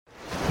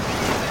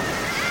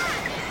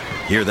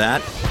Hear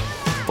that?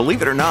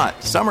 Believe it or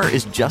not, summer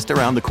is just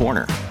around the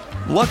corner.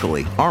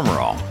 Luckily, Armor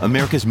All,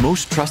 America's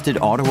most trusted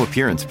auto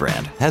appearance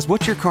brand, has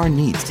what your car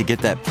needs to get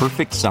that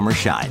perfect summer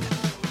shine.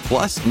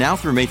 Plus, now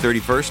through May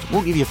 31st,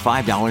 we'll give you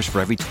 $5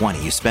 for every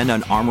 $20 you spend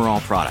on Armor All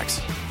products.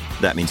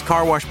 That means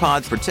car wash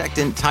pods,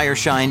 protectant, tire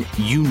shine,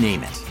 you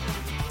name it.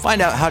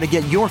 Find out how to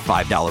get your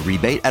 $5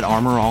 rebate at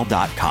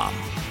armorall.com.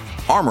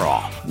 Armor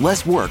All,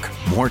 less work,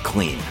 more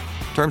clean.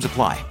 Terms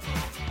apply.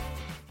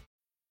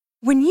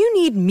 When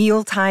you need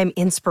mealtime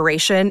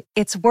inspiration,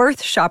 it's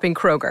worth shopping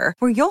Kroger,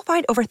 where you'll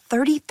find over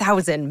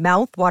 30,000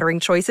 mouth-watering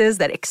choices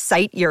that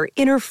excite your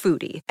inner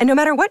foodie. And no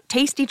matter what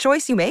tasty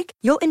choice you make,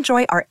 you'll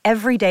enjoy our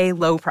everyday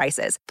low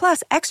prices,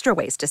 plus extra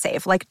ways to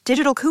save, like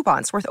digital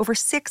coupons worth over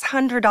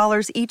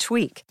 $600 each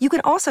week. You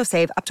can also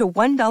save up to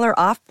 $1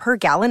 off per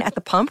gallon at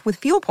the pump with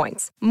fuel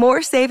points.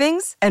 More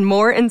savings and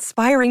more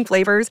inspiring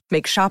flavors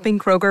make shopping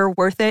Kroger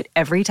worth it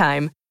every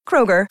time.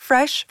 Kroger,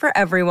 fresh for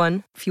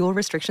everyone. Fuel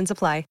restrictions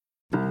apply.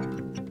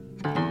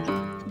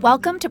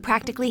 Welcome to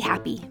Practically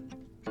Happy,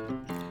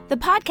 the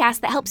podcast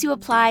that helps you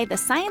apply the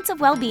science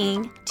of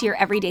well-being to your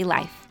everyday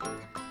life.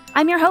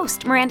 I'm your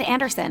host, Miranda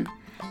Anderson,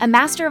 a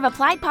master of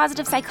applied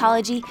positive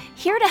psychology,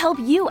 here to help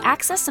you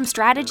access some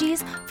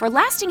strategies for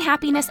lasting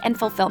happiness and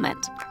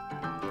fulfillment.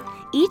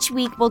 Each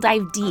week, we'll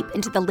dive deep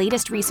into the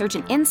latest research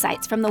and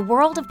insights from the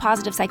world of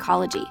positive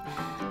psychology.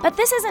 But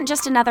this isn't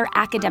just another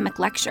academic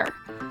lecture.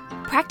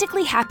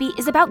 Practically Happy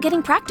is about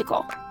getting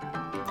practical.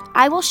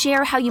 I will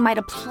share how you might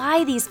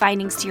apply these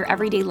findings to your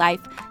everyday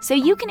life so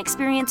you can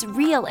experience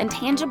real and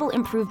tangible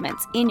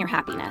improvements in your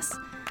happiness.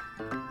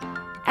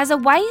 As a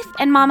wife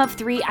and mom of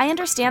 3, I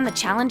understand the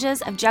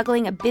challenges of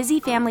juggling a busy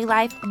family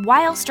life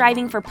while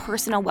striving for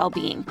personal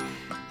well-being.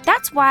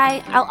 That's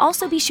why I'll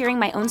also be sharing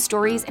my own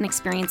stories and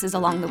experiences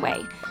along the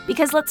way,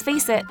 because let's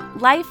face it,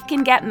 life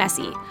can get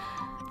messy.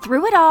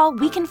 Through it all,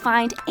 we can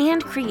find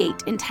and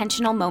create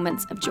intentional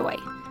moments of joy.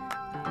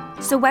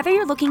 So whether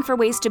you're looking for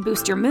ways to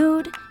boost your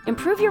mood,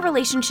 improve your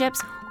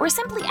relationships, or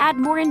simply add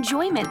more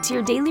enjoyment to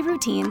your daily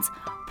routines,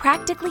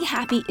 Practically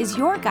Happy is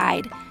your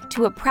guide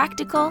to a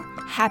practical,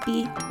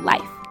 happy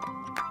life.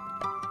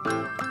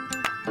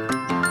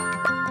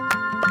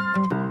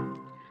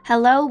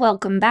 Hello,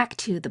 welcome back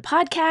to the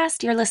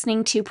podcast. You're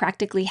listening to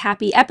Practically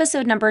Happy,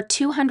 episode number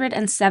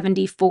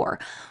 274.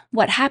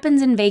 What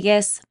happens in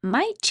Vegas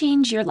might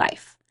change your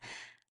life.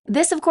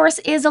 This, of course,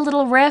 is a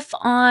little riff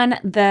on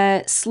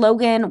the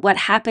slogan, "What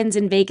happens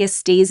in Vegas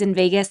stays in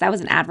Vegas." That was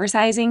an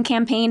advertising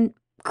campaign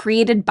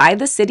created by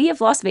the city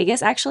of Las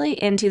Vegas, actually,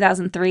 in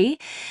 2003,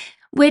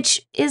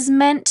 which is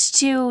meant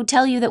to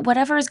tell you that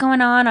whatever is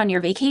going on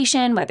your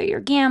vacation, whether you're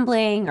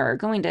gambling or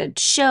going to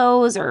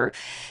shows or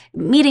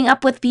meeting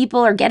up with people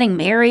or getting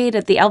married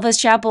at the Elvis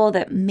Chapel,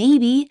 that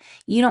maybe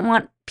you don't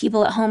want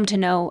people at home to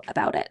know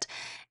about it,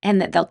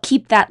 and that they'll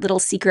keep that little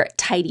secret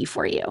tidy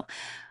for you.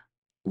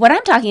 What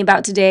I'm talking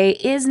about today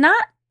is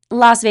not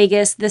Las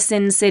Vegas, the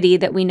Sin City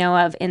that we know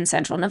of in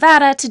Central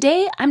Nevada.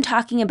 Today, I'm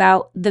talking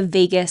about the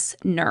vagus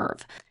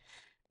nerve.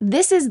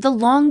 This is the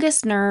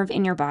longest nerve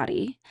in your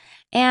body,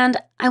 and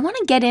I want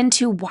to get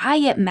into why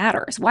it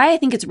matters, why I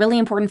think it's really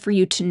important for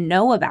you to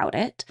know about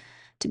it,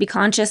 to be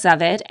conscious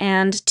of it,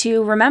 and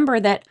to remember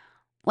that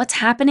what's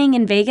happening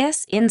in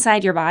Vegas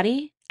inside your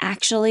body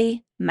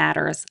actually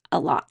matters a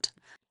lot.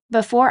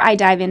 Before I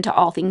dive into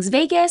all things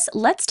Vegas,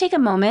 let's take a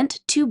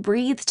moment to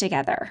breathe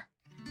together.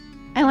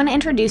 I want to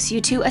introduce you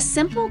to a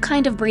simple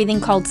kind of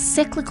breathing called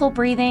cyclical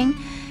breathing.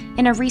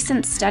 In a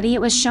recent study, it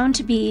was shown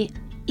to be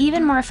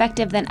even more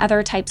effective than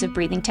other types of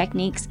breathing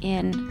techniques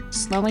in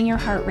slowing your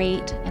heart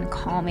rate and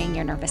calming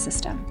your nervous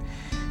system.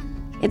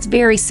 It's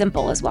very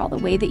simple as well. The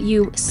way that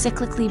you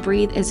cyclically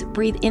breathe is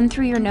breathe in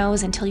through your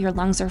nose until your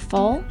lungs are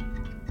full,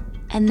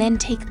 and then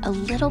take a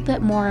little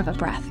bit more of a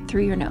breath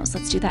through your nose.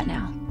 Let's do that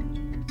now.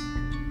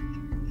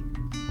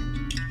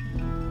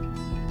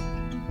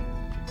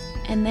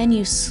 And then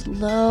you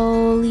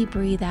slowly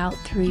breathe out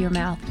through your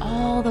mouth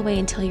all the way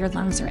until your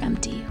lungs are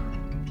empty.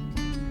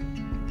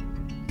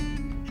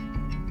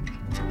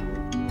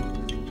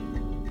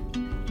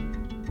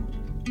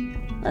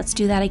 Let's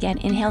do that again.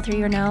 Inhale through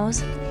your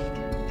nose.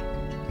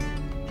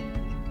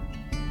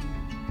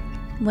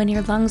 When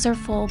your lungs are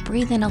full,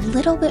 breathe in a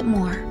little bit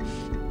more.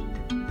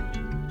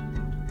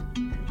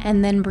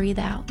 And then breathe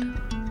out.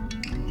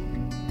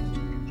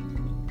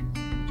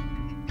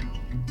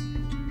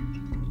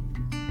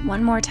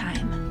 One more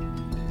time.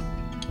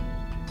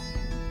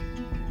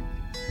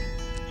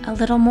 A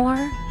little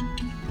more.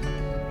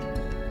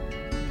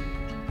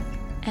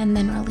 And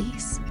then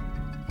release.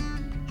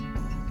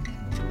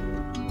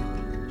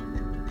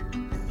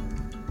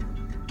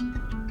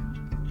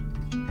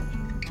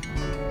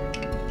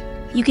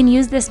 You can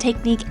use this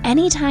technique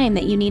anytime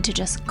that you need to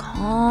just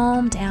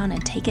calm down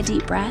and take a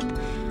deep breath.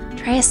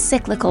 Try a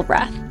cyclical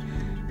breath.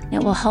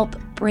 It will help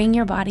bring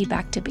your body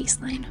back to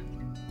baseline.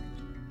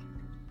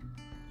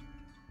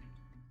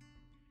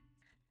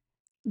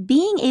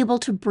 Being able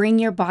to bring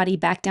your body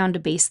back down to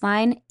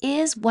baseline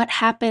is what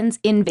happens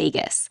in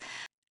Vegas.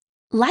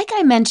 Like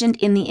I mentioned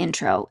in the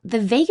intro, the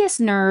vagus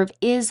nerve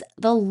is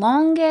the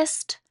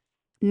longest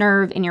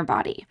nerve in your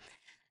body.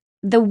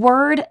 The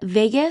word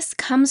vagus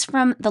comes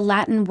from the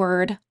Latin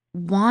word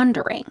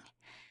wandering.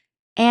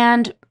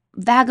 And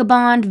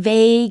vagabond,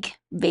 vague,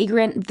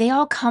 vagrant, they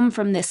all come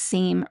from this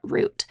same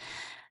root.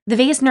 The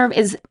vagus nerve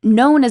is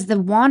known as the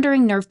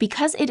wandering nerve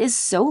because it is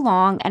so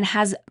long and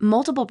has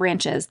multiple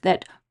branches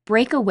that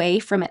break away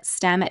from its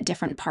stem at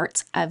different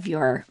parts of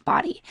your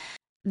body.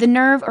 The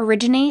nerve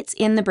originates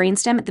in the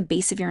brainstem at the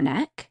base of your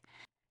neck,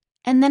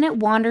 and then it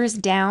wanders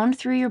down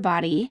through your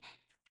body,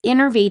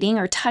 innervating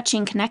or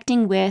touching,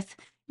 connecting with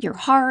your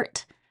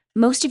heart,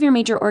 most of your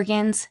major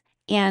organs,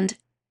 and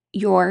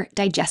your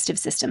digestive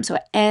system. So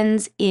it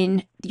ends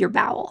in your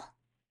bowel.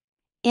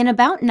 In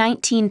about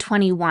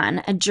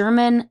 1921, a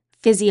German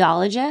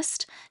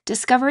physiologist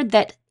discovered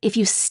that if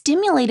you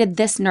stimulated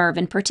this nerve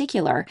in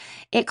particular,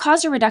 it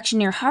caused a reduction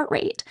in your heart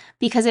rate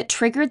because it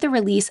triggered the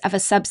release of a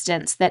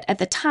substance that at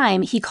the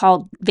time he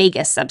called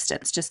vagus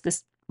substance, just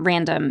this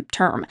random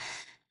term.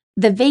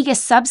 The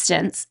vagus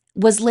substance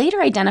was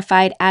later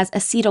identified as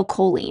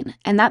acetylcholine,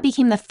 and that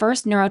became the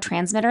first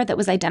neurotransmitter that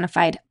was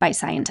identified by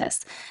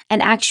scientists,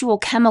 an actual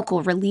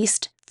chemical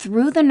released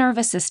through the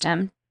nervous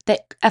system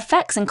that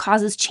affects and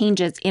causes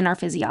changes in our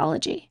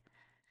physiology.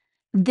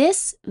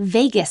 This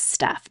vagus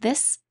stuff,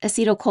 this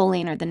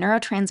acetylcholine or the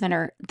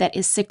neurotransmitter that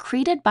is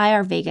secreted by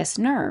our vagus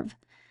nerve,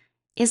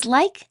 is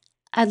like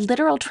a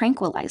literal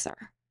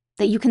tranquilizer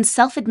that you can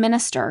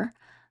self-administer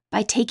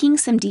by taking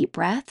some deep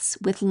breaths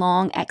with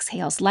long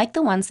exhales, like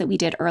the ones that we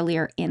did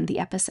earlier in the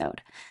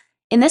episode.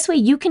 In this way,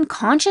 you can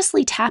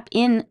consciously tap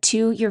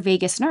into your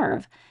vagus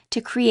nerve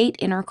to create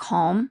inner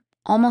calm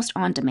almost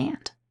on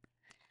demand.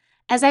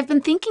 As I've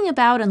been thinking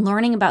about and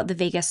learning about the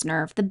vagus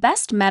nerve, the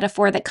best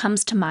metaphor that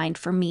comes to mind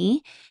for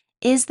me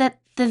is that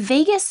the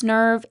vagus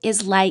nerve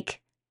is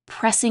like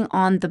pressing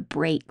on the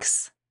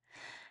brakes.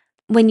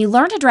 When you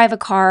learn to drive a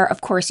car,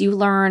 of course, you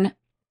learn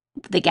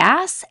the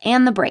gas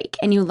and the brake,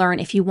 and you learn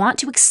if you want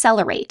to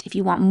accelerate, if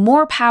you want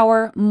more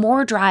power,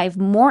 more drive,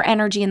 more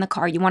energy in the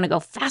car, you want to go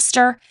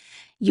faster,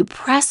 you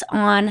press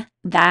on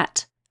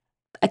that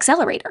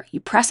accelerator. You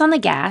press on the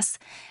gas,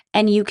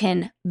 and you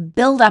can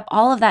build up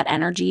all of that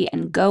energy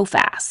and go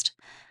fast.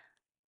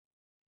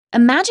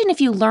 Imagine if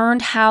you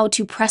learned how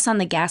to press on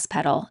the gas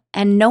pedal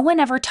and no one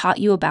ever taught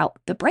you about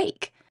the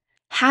brake.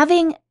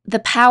 Having the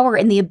power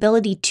and the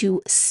ability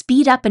to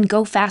speed up and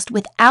go fast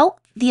without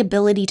the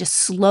ability to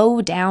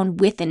slow down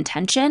with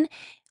intention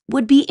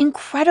would be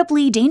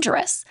incredibly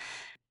dangerous.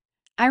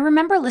 I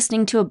remember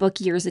listening to a book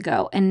years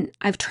ago, and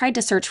I've tried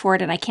to search for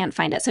it and I can't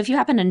find it. So if you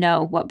happen to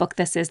know what book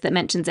this is that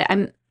mentions it,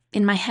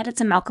 in my head,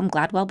 it's a Malcolm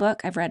Gladwell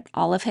book. I've read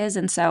all of his,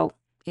 and so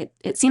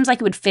it seems like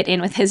it would fit in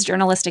with his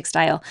journalistic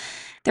style.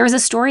 There was a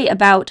story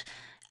about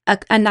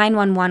a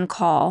 911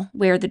 call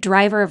where the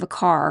driver of a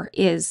car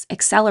is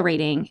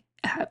accelerating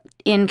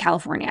in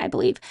California, I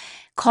believe,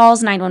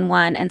 calls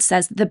 911 and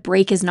says the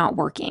brake is not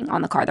working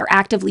on the car. They're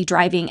actively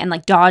driving and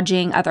like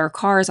dodging other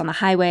cars on the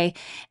highway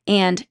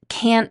and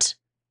can't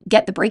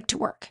get the brake to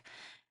work.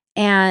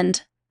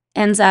 And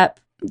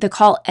the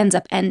call ends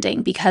up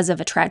ending because of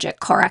a tragic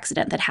car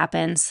accident that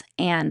happens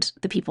and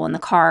the people in the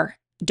car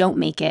don't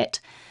make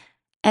it.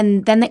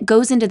 And then it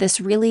goes into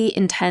this really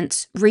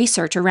intense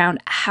research around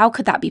how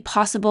could that be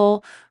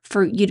possible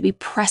for you to be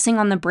pressing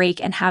on the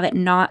brake and have it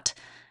not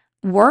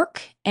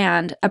work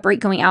and a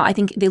brake going out. I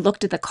think they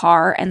looked at the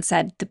car and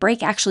said the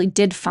brake actually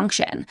did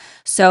function.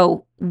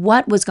 So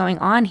what was going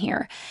on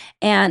here?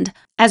 And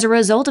as a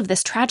result of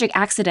this tragic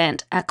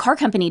accident, a car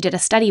company did a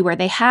study where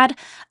they had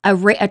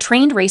a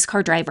trained race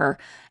car driver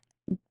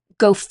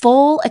go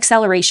full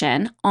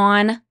acceleration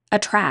on a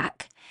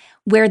track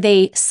where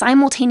they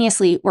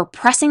simultaneously were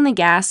pressing the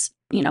gas,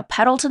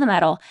 pedal to the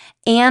metal,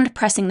 and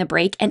pressing the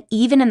brake. And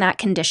even in that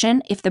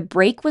condition, if the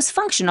brake was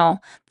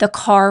functional, the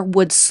car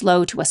would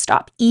slow to a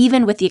stop,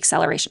 even with the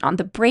acceleration on.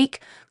 The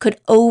brake could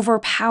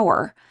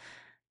overpower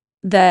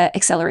the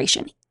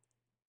acceleration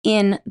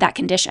in that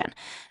condition.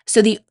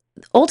 So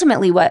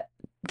ultimately what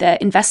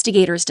the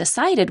investigators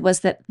decided was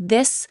that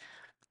this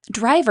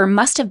driver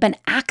must have been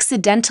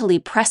accidentally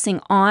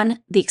pressing on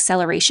the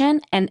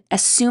acceleration and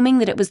assuming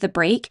that it was the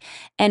brake,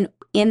 and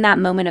in that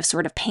moment of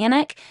sort of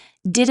panic,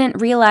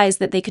 didn't realize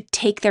that they could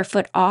take their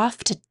foot off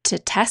to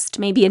test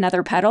maybe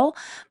another pedal,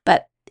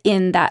 but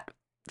in that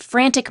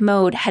frantic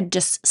mode had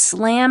just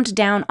slammed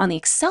down on the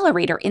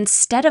accelerator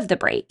instead of the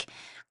brake,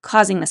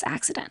 causing this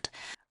accident.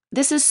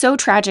 This is so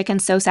tragic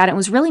and so sad. It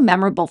was really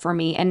memorable for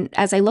me, and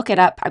as I look it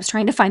up, I was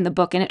trying to find the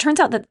book, and it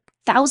turns out that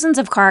thousands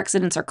of car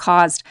accidents are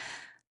caused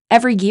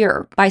every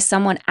year by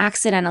someone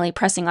accidentally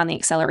pressing on the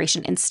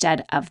acceleration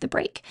instead of the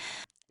brake.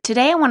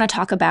 Today, I want to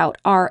talk about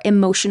our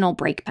emotional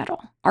brake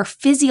pedal, our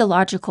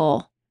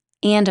physiological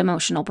and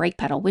emotional brake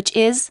pedal, which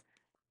is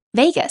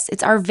vagus.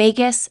 It's our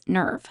vagus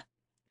nerve.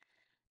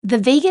 The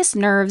vagus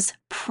nerve's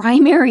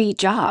primary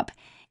job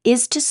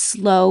is to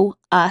slow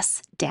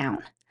us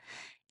down.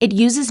 It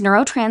uses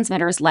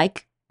neurotransmitters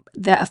like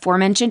the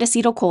aforementioned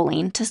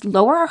acetylcholine to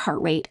lower our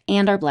heart rate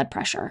and our blood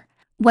pressure.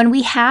 When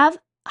we have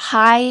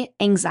high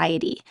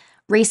anxiety,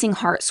 racing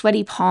heart,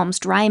 sweaty palms,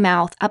 dry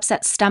mouth,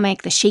 upset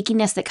stomach, the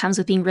shakiness that comes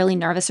with being really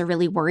nervous or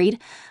really worried,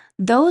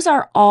 those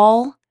are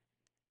all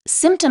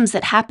symptoms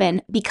that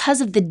happen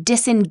because of the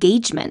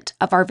disengagement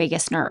of our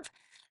vagus nerve.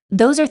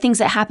 Those are things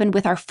that happen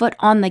with our foot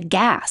on the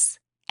gas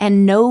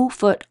and no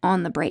foot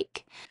on the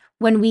brake.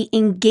 When we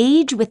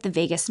engage with the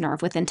vagus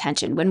nerve with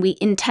intention, when we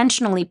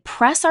intentionally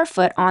press our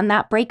foot on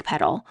that brake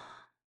pedal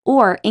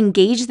or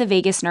engage the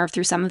vagus nerve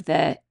through some of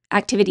the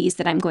activities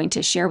that I'm going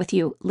to share with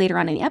you later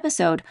on in the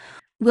episode,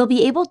 we'll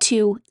be able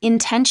to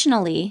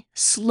intentionally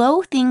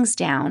slow things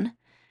down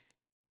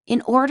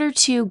in order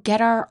to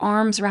get our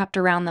arms wrapped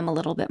around them a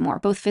little bit more,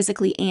 both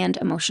physically and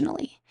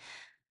emotionally.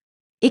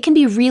 It can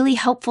be really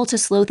helpful to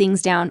slow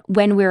things down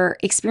when we're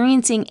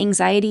experiencing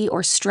anxiety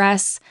or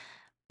stress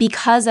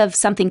because of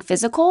something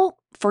physical.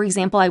 For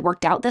example, I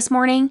worked out this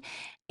morning,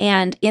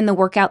 and in the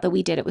workout that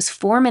we did, it was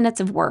 4 minutes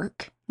of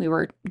work. We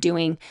were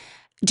doing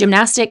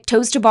gymnastic,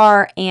 toes to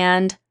bar,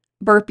 and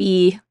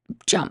burpee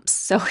jumps.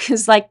 So it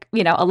was like,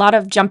 a lot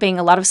of jumping,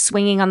 a lot of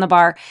swinging on the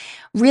bar,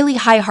 really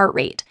high heart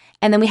rate.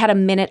 And then we had a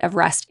minute of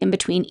rest in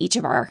between each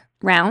of our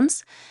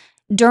rounds.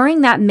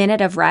 During that minute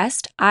of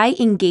rest, I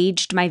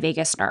engaged my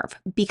vagus nerve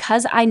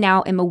because I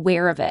now am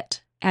aware of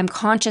it. I'm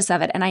conscious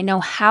of it, and I know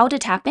how to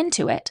tap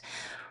into it.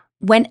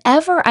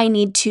 Whenever I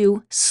need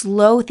to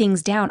slow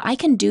things down, I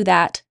can do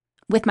that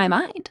with my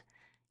mind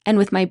and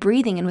with my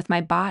breathing and with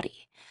my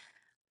body.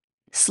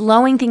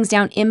 Slowing things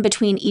down in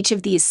between each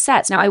of these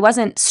sets. Now, I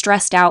wasn't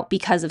stressed out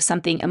because of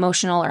something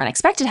emotional or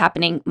unexpected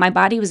happening. My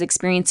body was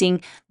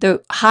experiencing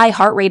the high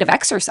heart rate of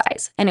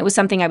exercise, and it was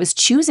something I was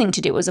choosing to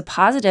do. It was a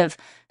positive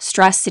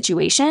stress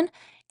situation,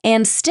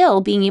 and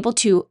still being able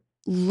to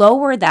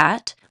lower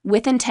that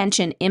with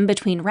intention in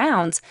between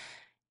rounds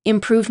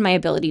improved my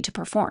ability to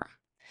perform.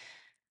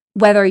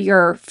 Whether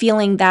you're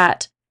feeling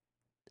that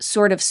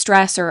sort of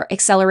stress or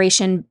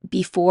acceleration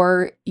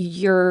before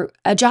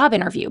a job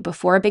interview,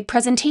 before a big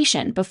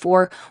presentation,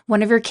 before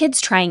one of your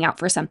kids trying out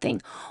for something,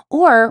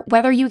 or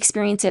whether you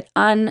experience it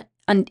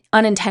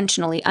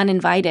unintentionally,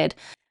 uninvited,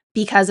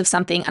 because of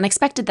something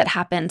unexpected that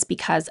happens,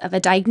 because of a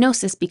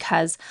diagnosis,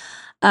 because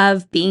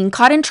of being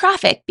caught in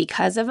traffic,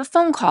 because of a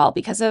phone call,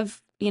 because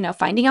of,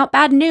 finding out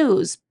bad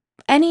news,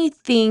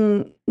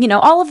 anything,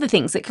 all of the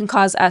things that can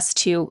cause us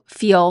to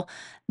feel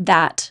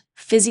that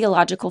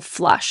physiological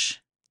flush.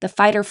 The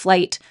fight or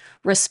flight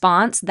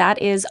response, that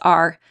is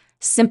our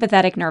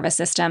sympathetic nervous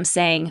system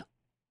saying,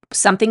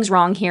 something's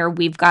wrong here.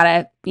 We've got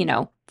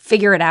to,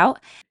 figure it out.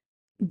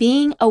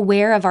 Being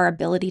aware of our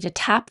ability to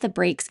tap the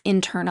brakes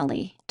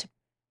internally,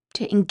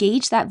 to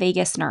engage that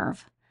vagus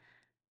nerve,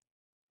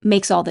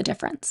 makes all the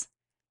difference.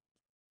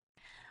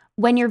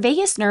 When your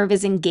vagus nerve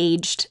is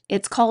engaged,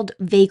 it's called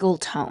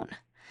vagal tone.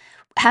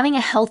 Having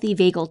a healthy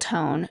vagal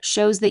tone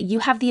shows that you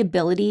have the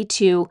ability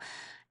to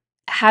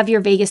have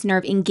your vagus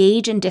nerve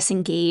engage and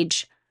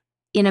disengage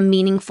in a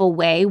meaningful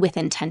way with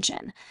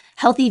intention.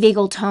 Healthy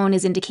vagal tone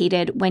is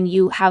indicated when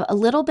you have a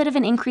little bit of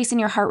an increase in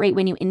your heart rate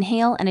when you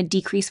inhale and a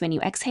decrease when you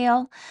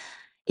exhale.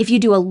 If you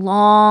do a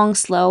long,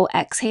 slow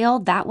exhale,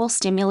 that will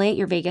stimulate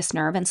your vagus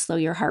nerve and slow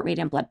your heart rate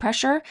and blood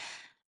pressure.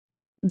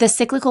 The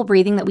cyclical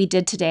breathing that we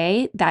did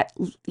today, that,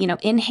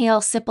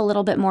 inhale, sip a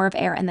little bit more of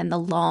air, and then the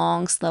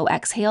long, slow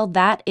exhale,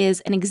 that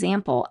is an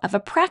example of a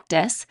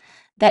practice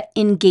that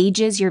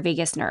engages your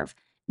vagus nerve.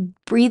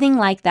 Breathing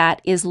like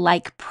that is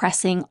like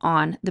pressing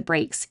on the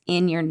brakes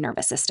in your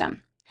nervous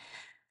system.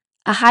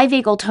 A high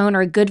vagal tone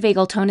or a good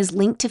vagal tone is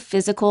linked to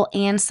physical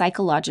and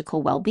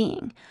psychological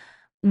well-being,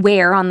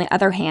 where, on the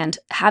other hand,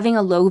 having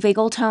a low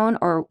vagal tone,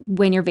 or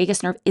when your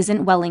vagus nerve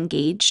isn't well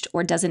engaged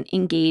or doesn't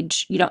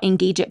engage, you don't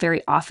engage it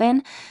very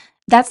often,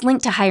 that's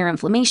linked to higher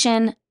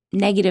inflammation,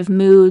 negative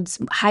moods,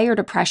 higher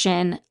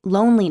depression,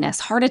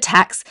 loneliness, heart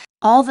attacks,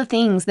 all the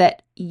things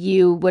that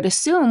you would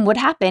assume would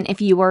happen if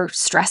you were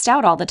stressed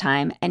out all the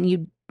time and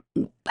you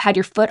had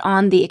your foot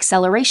on the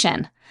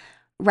acceleration,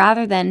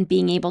 rather than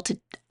being able to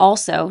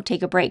also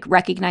take a break,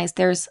 recognize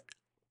there's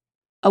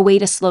a way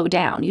to slow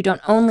down. You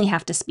don't only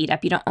have to speed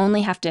up. You don't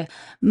only have to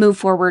move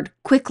forward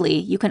quickly.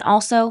 You can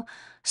also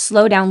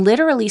slow down,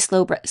 literally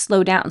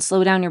slow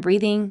down your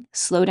breathing,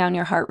 slow down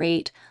your heart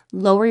rate,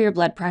 lower your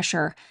blood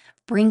pressure,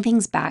 bring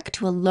things back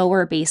to a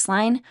lower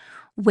baseline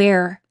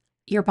where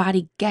your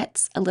body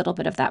gets a little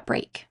bit of that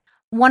break.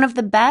 One of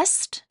the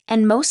best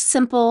and most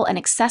simple and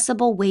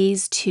accessible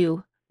ways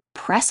to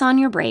press on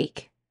your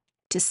brake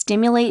to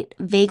stimulate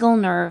vagal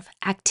nerve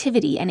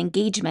activity and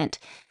engagement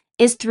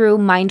is through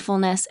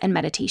mindfulness and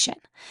meditation.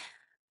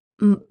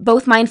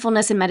 Both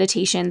mindfulness and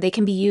meditation, they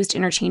can be used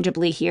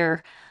interchangeably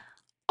here,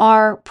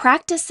 are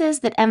practices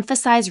that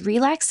emphasize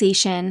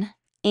relaxation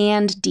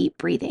and deep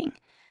breathing.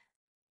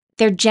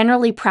 They're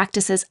generally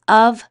practices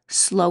of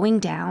slowing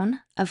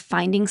down, of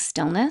finding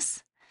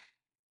stillness.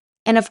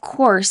 And of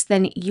course,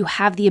 then you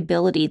have the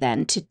ability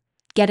then to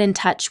get in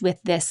touch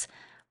with this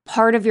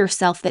part of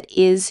yourself that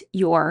is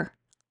your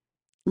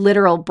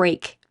literal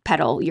brake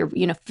pedal, your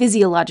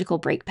physiological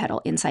brake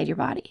pedal inside your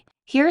body.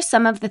 Here are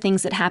some of the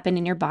things that happen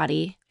in your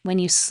body when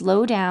you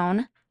slow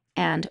down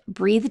and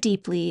breathe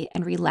deeply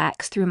and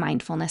relax through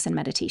mindfulness and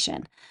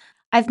meditation.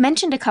 I've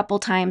mentioned a couple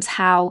times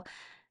how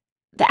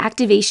the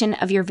activation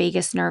of your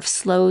vagus nerve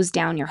slows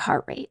down your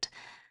heart rate.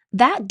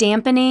 That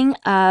dampening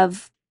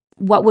of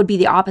what would be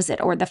the opposite,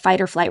 or the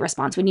fight or flight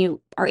response, when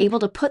you are able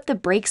to put the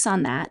brakes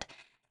on that,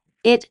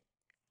 it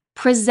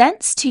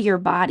presents to your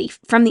body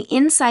from the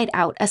inside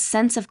out a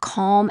sense of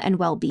calm and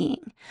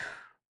well-being.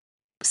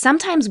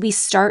 Sometimes we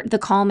start the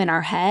calm in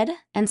our head,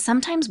 and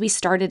sometimes we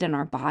start it in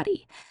our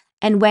body.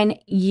 And when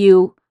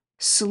you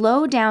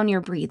slow down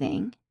your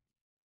breathing,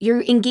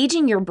 you're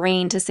engaging your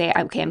brain to say,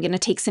 okay, I'm going to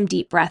take some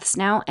deep breaths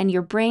now. And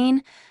your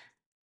brain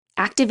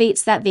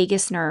activates that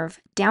vagus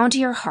nerve down to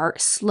your heart,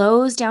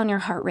 slows down your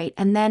heart rate.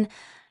 And then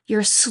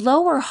your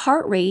slower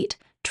heart rate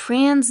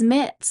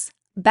transmits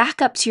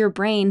back up to your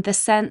brain the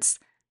sense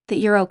that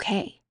you're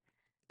okay,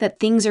 that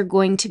things are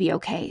going to be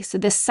okay. So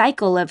this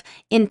cycle of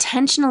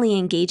intentionally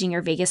engaging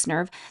your vagus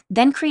nerve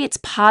then creates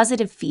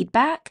positive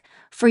feedback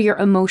for your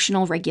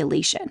emotional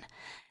regulation.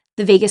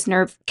 The vagus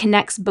nerve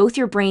connects both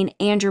your brain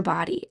and your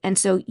body. And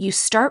so you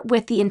start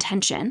with the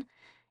intention.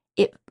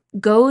 It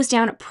goes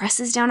down, it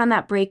presses down on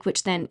that brake,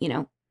 which then,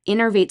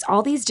 innervates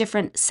all these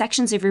different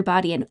sections of your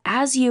body. And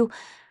as you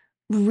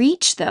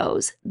reach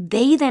those,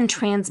 they then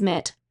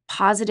transmit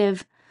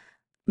positive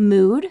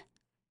mood,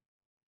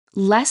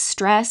 less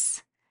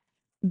stress,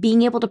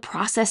 being able to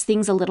process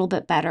things a little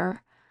bit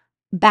better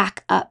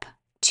back up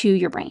to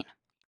your brain.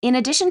 In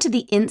addition to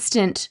the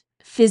instant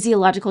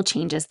physiological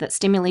changes that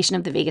stimulation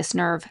of the vagus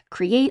nerve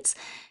creates,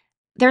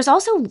 there's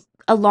also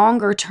a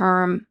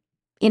longer-term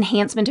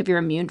enhancement of your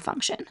immune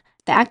function.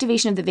 The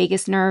activation of the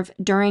vagus nerve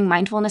during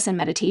mindfulness and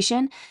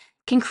meditation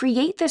can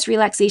create this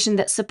relaxation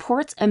that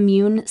supports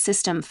immune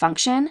system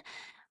function,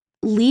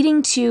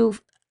 leading to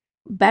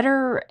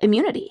better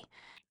immunity.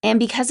 And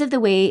because of the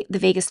way the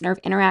vagus nerve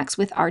interacts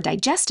with our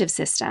digestive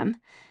system,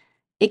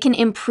 it can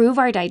improve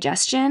our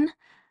digestion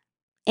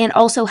and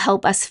also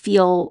help us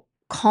feel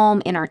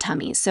calm in our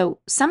tummies. So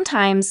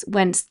sometimes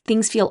when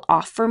things feel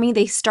off for me,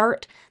 they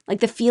start, like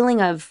the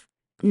feeling of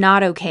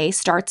not okay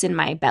starts in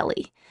my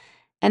belly.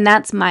 And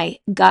that's my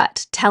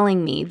gut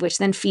telling me, which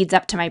then feeds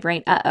up to my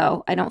brain,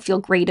 uh-oh, I don't feel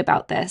great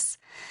about this.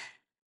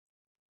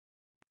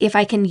 If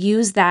I can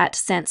use that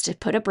sense to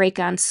put a brake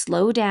on,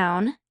 slow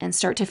down, and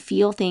start to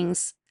feel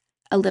things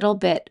a little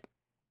bit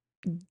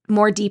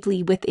more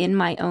deeply within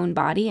my own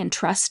body and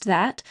trust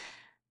that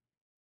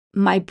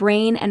my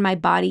brain and my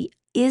body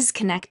is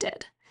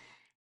connected.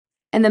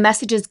 And the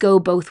messages go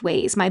both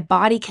ways. My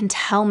body can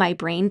tell my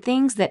brain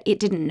things that it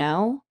didn't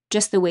know,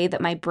 just the way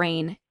that my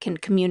brain can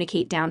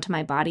communicate down to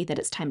my body that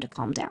it's time to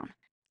calm down.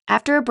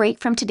 After a break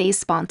from today's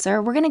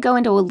sponsor, we're going to go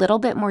into a little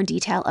bit more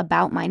detail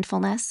about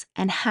mindfulness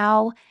and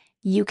how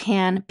you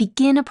can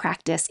begin a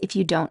practice if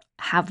you don't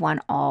have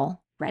one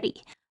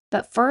already.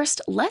 But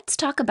first, let's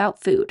talk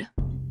about food.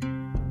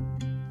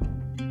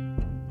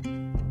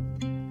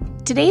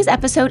 Today's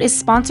episode is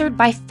sponsored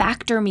by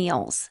Factor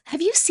Meals.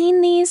 Have you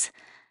seen these?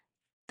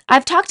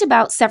 I've talked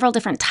about several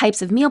different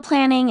types of meal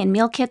planning and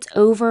meal kits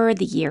over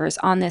the years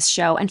on this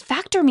show, and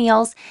Factor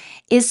Meals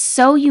is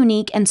so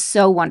unique and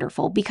so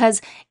wonderful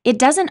because it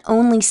doesn't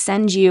only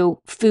send you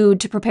food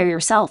to prepare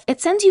yourself, it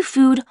sends you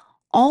food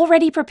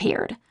already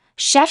prepared,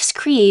 chefs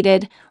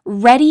created,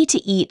 ready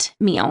to eat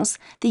meals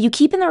that you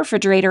keep in the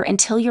refrigerator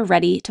until you're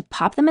ready to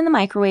pop them in the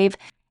microwave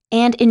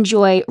and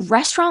enjoy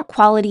restaurant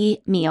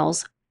quality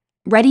meals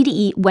ready to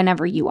eat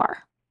whenever you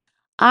are.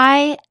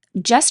 I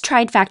just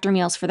tried Factor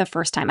Meals for the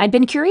first time. I'd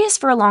been curious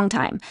for a long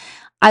time.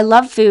 I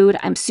love food.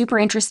 I'm super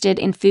interested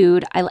in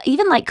food. I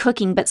even like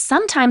cooking, but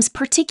sometimes,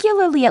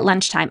 particularly at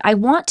lunchtime, I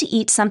want to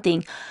eat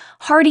something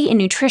hearty and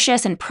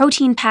nutritious and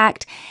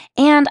protein-packed,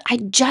 and I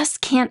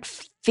just can't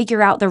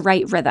figure out the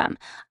right rhythm.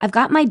 I've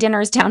got my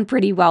dinners down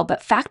pretty well,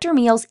 but Factor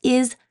Meals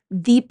is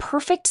the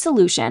perfect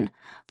solution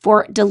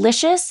for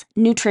delicious,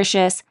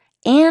 nutritious,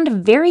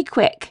 and very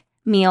quick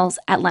meals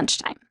at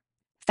lunchtime.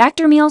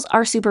 Factor Meals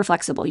are super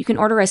flexible. You can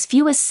order as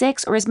few as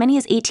 6 or as many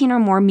as 18 or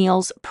more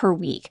meals per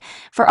week.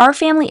 For our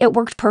family, it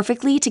worked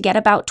perfectly to get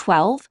about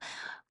 12.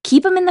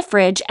 Keep them in the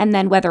fridge, and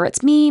then whether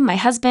it's me, my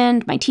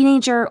husband, my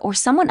teenager, or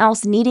someone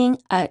else needing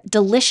a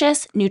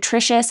delicious,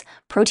 nutritious,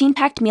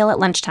 protein-packed meal at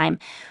lunchtime,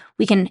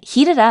 we can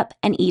heat it up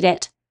and eat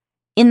it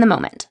in the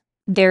moment.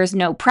 There's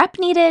no prep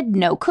needed,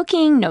 no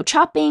cooking, no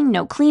chopping,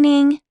 no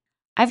cleaning.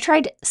 I've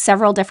tried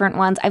several different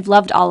ones. I've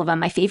loved all of them.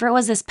 My favorite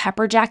was this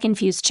pepper jack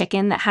infused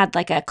chicken that had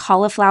like a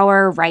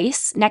cauliflower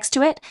rice next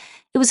to it.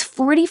 It was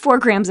 44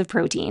 grams of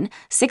protein,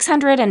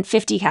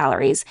 650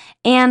 calories,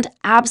 and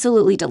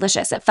absolutely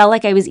delicious. It felt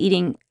like I was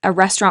eating a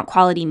restaurant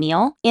quality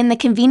meal in the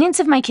convenience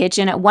of my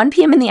kitchen at 1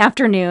 p.m. in the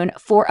afternoon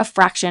for a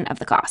fraction of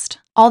the cost.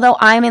 Although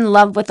I'm in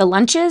love with the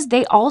lunches,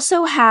 they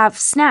also have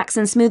snacks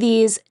and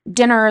smoothies,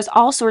 dinners,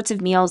 all sorts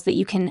of meals that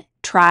you can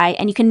try,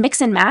 and you can mix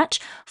and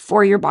match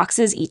for your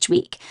boxes each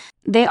week.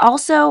 They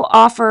also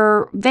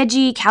offer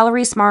veggie,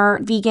 calorie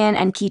smart, vegan,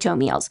 and keto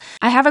meals.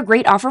 I have a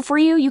great offer for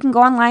you. You can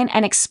go online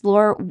and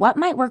explore what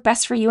might work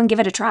best for you and give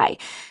it a try.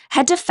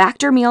 Head to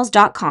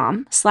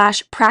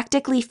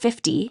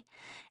factormeals.com/practically50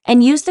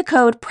 and use the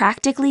code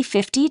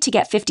practically50 to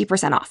get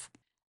 50% off.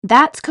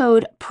 That's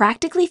code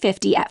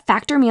practically50 at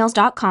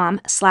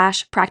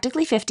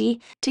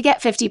factormeals.com/practically50 to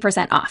get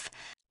 50% off.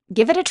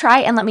 Give it a try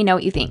and let me know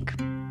what you think.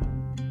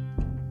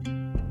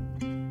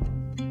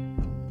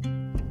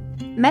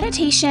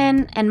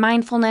 Meditation and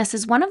mindfulness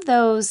is one of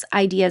those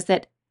ideas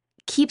that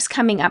keeps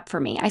coming up for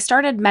me. I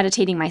started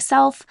meditating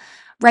myself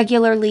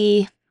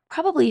regularly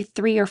probably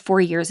 3 or 4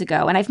 years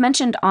ago, and I've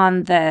mentioned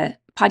on the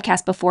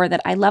podcast before that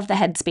I love the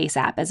Headspace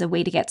app as a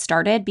way to get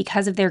started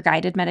because of their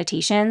guided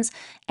meditations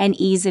and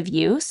ease of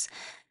use.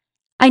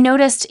 I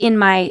noticed in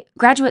my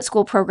graduate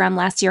school program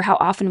last year how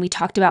often we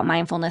talked about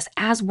mindfulness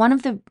as one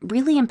of the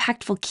really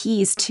impactful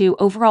keys to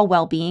overall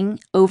well-being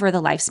over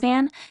the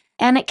lifespan.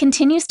 And it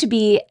continues to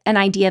be an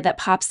idea that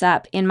pops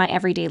up in my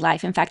everyday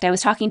life. In fact, I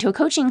was talking to a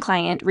coaching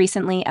client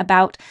recently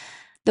about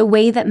the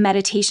way that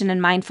meditation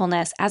and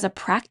mindfulness as a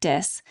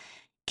practice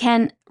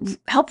can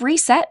help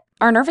reset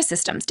our nervous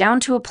systems down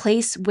to a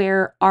place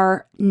where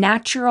our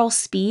natural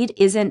speed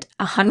isn't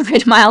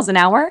 100 miles an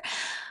hour,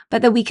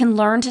 but that we can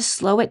learn to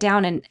slow it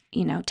down and,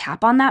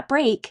 tap on that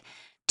brake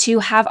to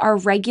have our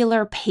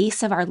regular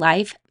pace of our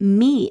life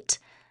meet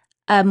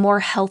a more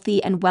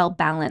healthy and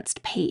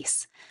well-balanced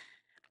pace.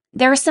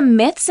 There are some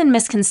myths and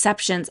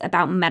misconceptions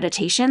about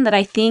meditation that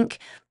I think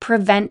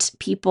prevent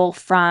people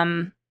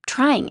from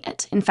trying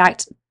it. In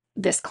fact,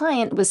 this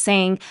client was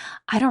saying,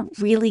 I don't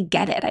really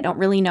get it. I don't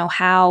really know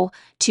how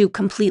to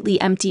completely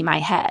empty my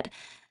head.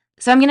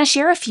 So I'm going to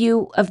share a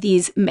few of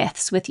these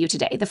myths with you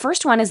today. The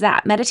first one is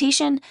that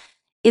meditation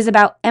is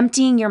about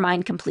emptying your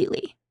mind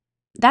completely.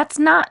 That's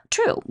not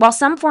true. While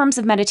some forms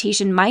of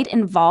meditation might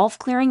involve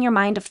clearing your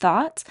mind of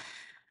thoughts,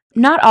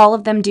 not all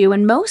of them do,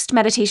 and most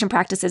meditation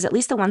practices, at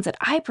least the ones that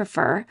I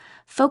prefer,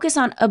 focus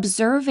on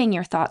observing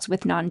your thoughts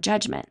with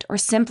non-judgment or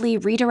simply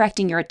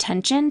redirecting your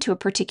attention to a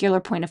particular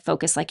point of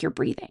focus like your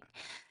breathing.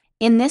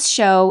 In this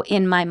show,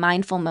 in my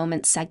Mindful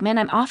Moments segment,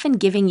 I'm often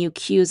giving you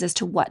cues as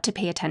to what to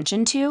pay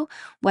attention to,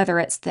 whether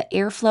it's the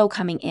airflow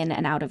coming in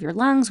and out of your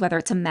lungs, whether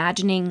it's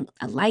imagining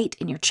a light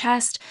in your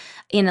chest.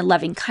 In a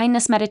loving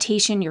kindness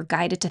meditation, you're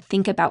guided to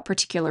think about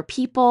particular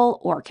people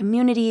or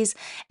communities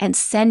and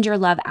send your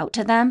love out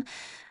to them.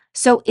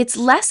 So it's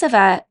less of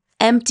a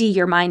empty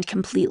your mind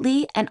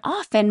completely and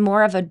often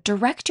more of a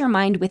direct your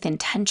mind with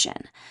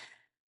intention.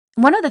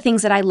 One of the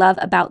things that I love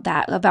about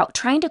that, about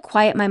trying to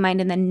quiet my mind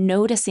and then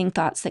noticing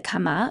thoughts that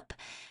come up,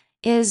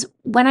 is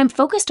when I'm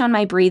focused on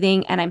my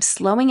breathing and I'm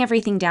slowing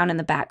everything down in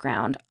the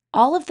background,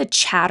 all of the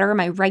chatter,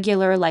 my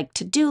regular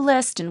to-do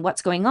list and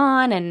what's going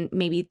on and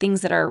maybe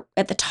things that are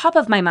at the top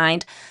of my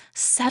mind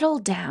settle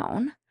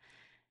down.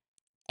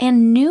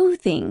 And new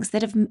things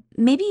that have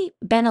maybe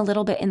been a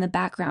little bit in the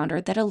background or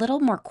that are a little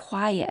more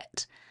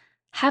quiet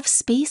have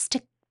space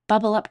to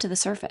bubble up to the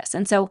surface.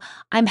 And so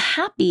I'm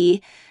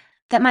happy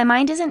that my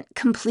mind isn't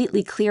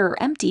completely clear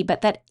or empty,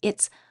 but that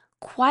it's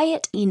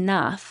quiet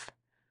enough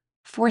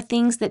for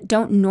things that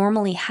don't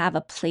normally have a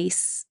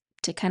place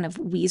to kind of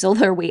weasel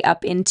their way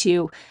up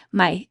into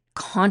my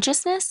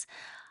consciousness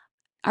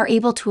are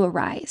able to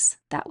arise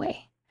that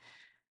way.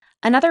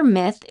 Another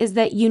myth is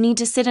that you need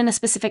to sit in a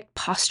specific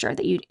posture,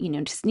 that you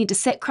just need to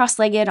sit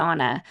cross-legged on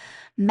a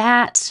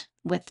mat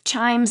with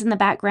chimes in the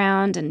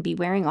background and be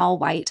wearing all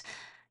white.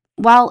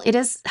 While it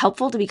is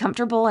helpful to be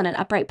comfortable and an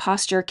upright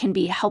posture can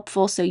be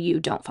helpful so you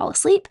don't fall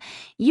asleep,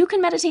 you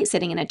can meditate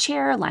sitting in a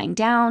chair, lying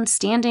down,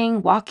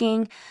 standing,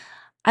 walking.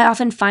 I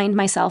often find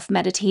myself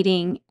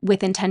meditating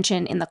with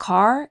intention in the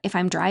car if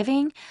I'm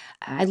driving.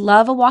 I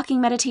love a walking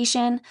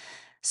meditation.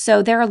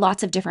 So there are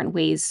lots of different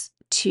ways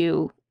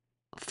to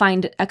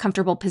find a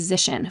comfortable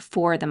position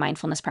for the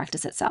mindfulness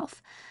practice itself.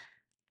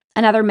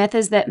 Another myth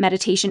is that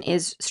meditation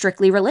is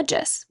strictly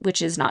religious, which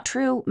is not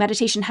true.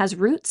 Meditation has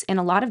roots in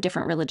a lot of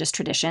different religious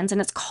traditions, and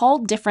it's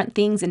called different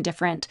things in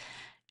different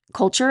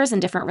cultures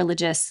and different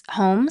religious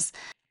homes.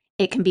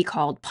 It can be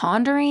called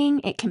pondering,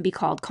 it can be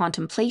called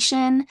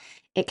contemplation,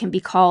 it can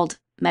be called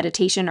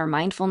meditation or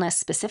mindfulness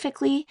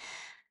specifically.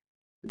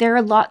 There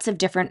are lots of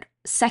different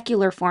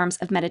secular forms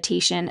of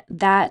meditation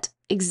that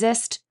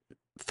exist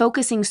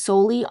focusing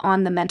solely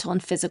on the mental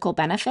and physical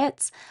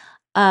benefits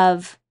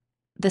of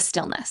the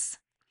stillness.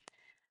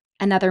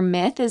 Another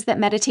myth is that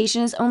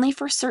meditation is only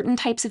for certain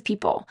types of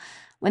people,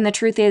 when the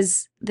truth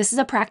is this is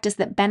a practice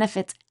that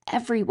benefits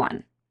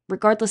everyone,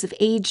 regardless of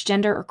age,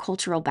 gender, or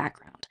cultural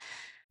background.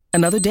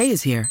 Another day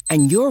is here,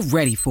 and you're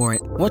ready for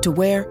it. What to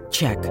wear?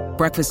 Check.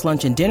 Breakfast,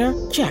 lunch, and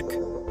dinner? Check.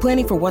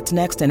 Planning for what's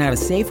next and how to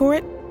save for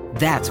it?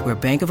 That's where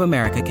Bank of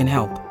America can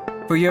help.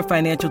 For your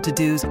financial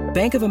to-dos,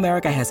 Bank of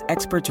America has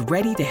experts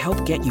ready to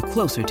help get you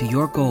closer to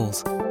your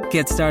goals.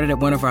 Get started at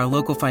one of our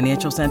local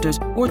financial centers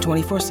or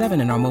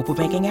 24/7 in our mobile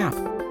banking app.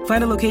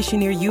 Find a location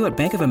near you at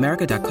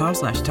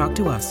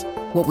bankofamerica.com/talktous.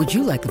 What would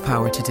you like the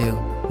power to do?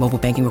 Mobile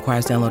banking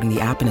requires downloading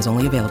the app and is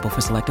only available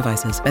for select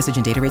devices. Message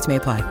and data rates may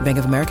apply. Bank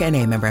of America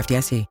NA, member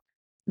FDIC.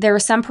 There are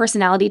some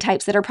personality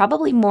types that are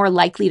probably more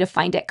likely to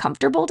find it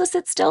comfortable to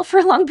sit still for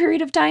a long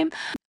period of time,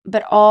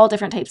 but all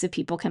different types of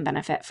people can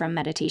benefit from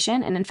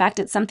meditation. And in fact,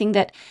 it's something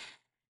that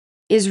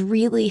is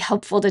really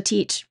helpful to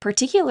teach,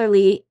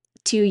 particularly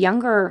to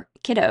younger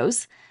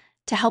kiddos,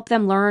 to help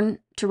them learn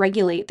to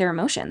regulate their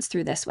emotions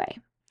through this way.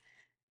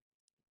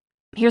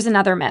 Here's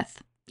another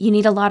myth. You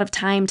need a lot of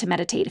time to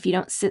meditate. If you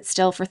don't sit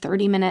still for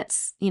 30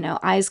 minutes,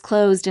 eyes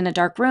closed in a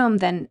dark room,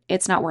 then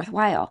it's not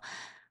worthwhile.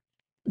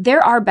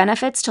 There are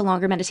benefits to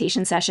longer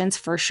meditation sessions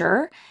for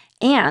sure,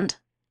 and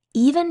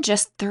even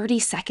just 30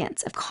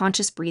 seconds of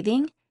conscious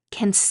breathing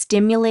can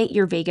stimulate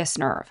your vagus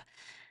nerve.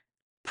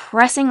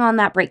 Pressing on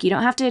that brake, you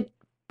don't have to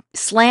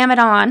slam it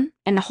on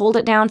and hold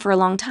it down for a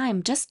long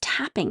time. Just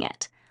tapping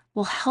it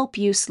will help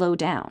you slow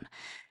down.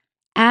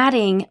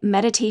 Adding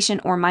meditation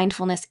or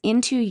mindfulness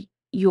into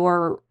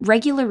your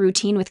regular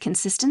routine with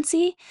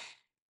consistency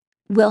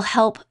will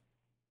help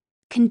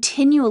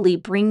continually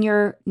bring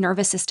your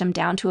nervous system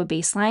down to a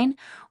baseline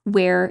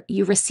where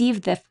you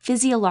receive the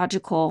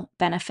physiological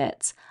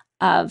benefits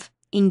of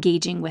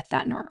engaging with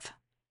that nerve.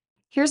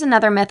 Here's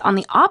another myth on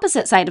the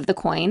opposite side of the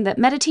coin, that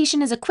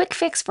meditation is a quick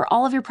fix for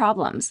all of your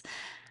problems.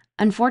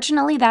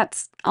 Unfortunately,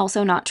 that's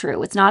also not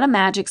true. It's not a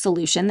magic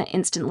solution that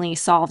instantly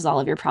solves all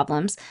of your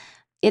problems.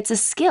 It's a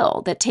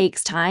skill that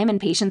takes time and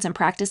patience and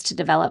practice to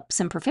develop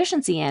some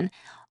proficiency in.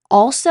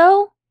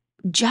 Also,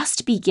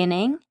 just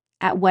beginning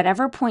at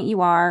whatever point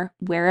you are,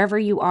 wherever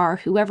you are,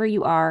 whoever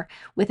you are,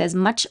 with as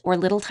much or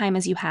little time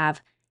as you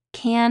have,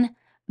 can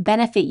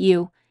benefit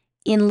you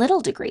in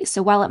little degrees.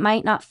 So while it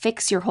might not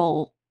fix your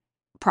whole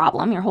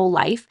problem, your whole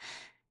life,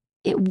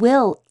 it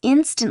will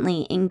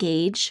instantly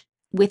engage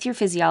with your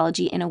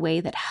physiology in a way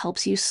that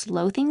helps you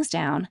slow things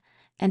down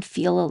and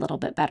feel a little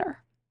bit better.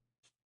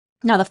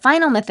 Now, the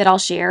final myth that I'll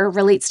share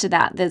relates to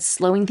that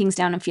slowing things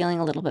down and feeling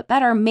a little bit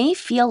better may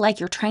feel like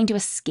you're trying to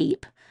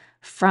escape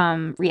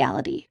from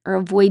reality or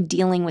avoid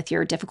dealing with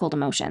your difficult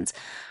emotions,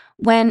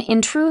 when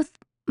in truth,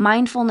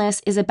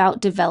 mindfulness is about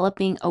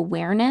developing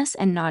awareness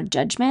and not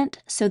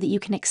judgment so that you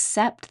can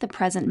accept the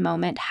present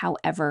moment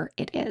however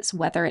it is,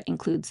 whether it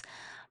includes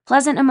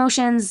pleasant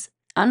emotions,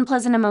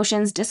 unpleasant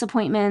emotions,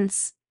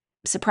 disappointments,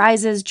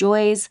 surprises,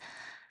 joys.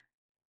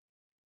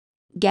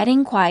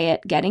 Getting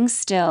quiet, getting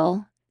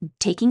still,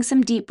 taking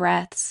some deep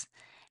breaths,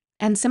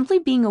 and simply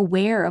being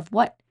aware of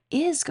what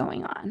is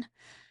going on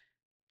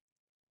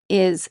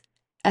is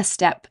a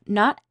step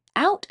not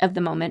out of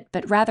the moment,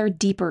 but rather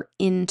deeper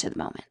into the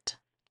moment.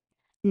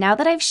 Now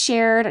that I've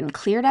shared and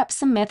cleared up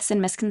some myths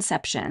and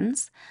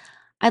misconceptions,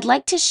 I'd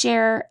like to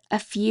share a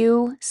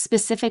few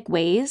specific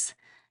ways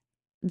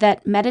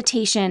that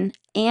meditation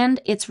and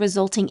its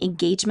resulting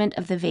engagement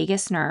of the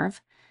vagus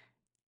nerve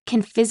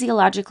can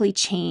physiologically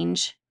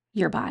change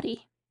your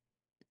body.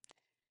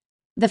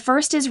 The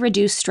first is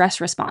reduced stress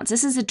response.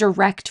 This is a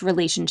direct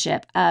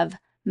relationship of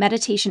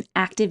meditation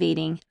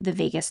activating the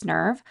vagus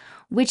nerve,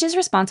 which is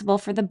responsible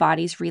for the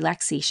body's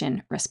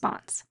relaxation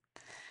response.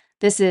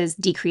 This is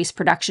decreased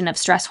production of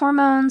stress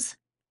hormones,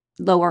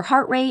 lower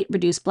heart rate,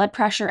 reduced blood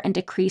pressure, and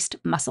decreased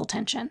muscle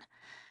tension.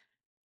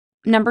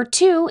 Number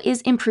 2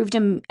 is improved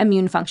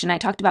immune function. I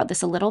talked about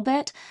this a little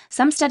bit.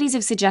 Some studies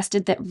have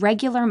suggested that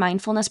regular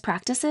mindfulness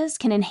practices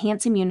can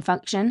enhance immune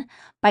function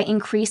by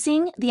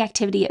increasing the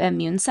activity of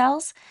immune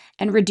cells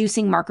and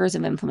reducing markers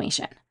of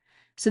inflammation.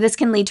 So this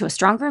can lead to a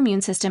stronger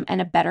immune system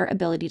and a better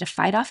ability to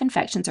fight off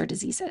infections or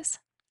diseases.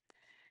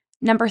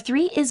 Number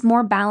 3 is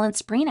more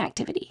balanced brain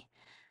activity.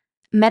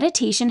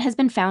 Meditation has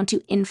been found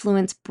to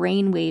influence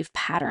brainwave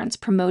patterns,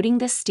 promoting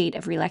this state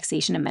of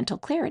relaxation and mental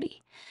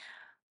clarity.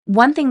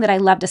 One thing that I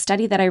loved, a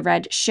study that I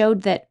read,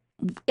 showed that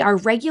our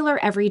regular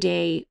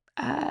everyday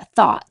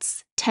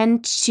thoughts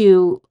tend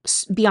to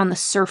be on the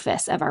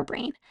surface of our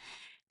brain.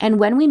 And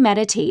when we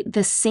meditate,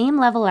 the same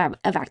level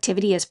of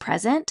activity is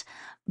present,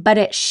 but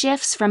it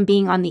shifts from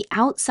being on the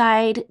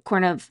outside,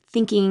 kind of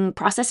thinking,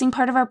 processing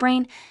part of our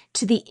brain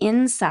to the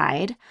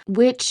inside,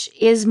 which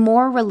is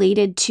more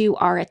related to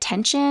our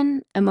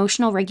attention,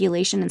 emotional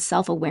regulation, and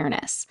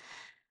self-awareness.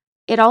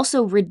 It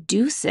also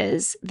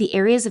reduces the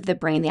areas of the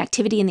brain, the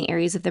activity in the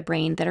areas of the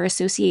brain that are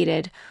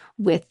associated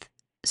with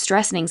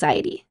stress and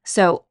anxiety.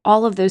 So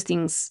all of those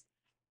things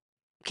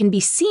can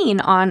be seen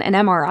on an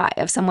MRI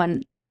of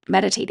someone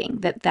meditating,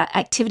 that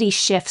activity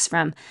shifts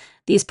from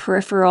these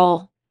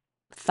peripheral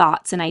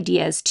thoughts and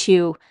ideas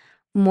to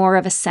more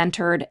of a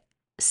centered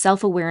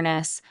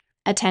self-awareness,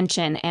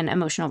 attention, and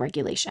emotional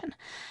regulation.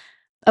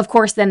 Of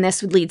course, then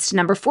this leads to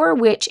number 4,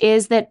 which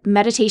is that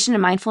meditation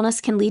and mindfulness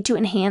can lead to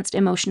enhanced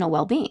emotional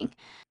well-being.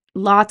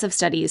 Lots of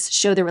studies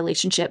show the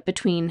relationship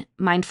between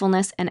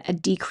mindfulness and a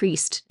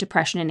decreased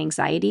depression and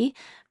anxiety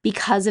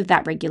because of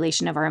that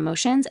regulation of our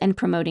emotions and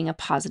promoting a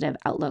positive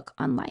outlook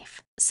on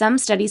life. Some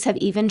studies have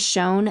even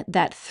shown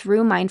that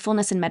through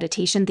mindfulness and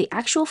meditation, the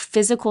actual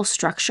physical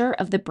structure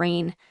of the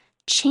brain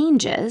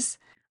changes,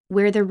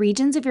 where the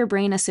regions of your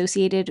brain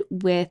associated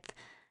with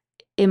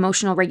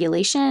emotional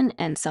regulation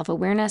and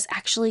self-awareness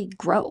actually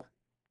grow.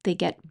 They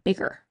get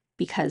bigger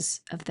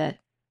because of the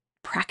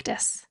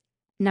practice.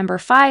 Number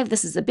 5,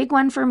 this is a big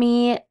one for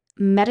me.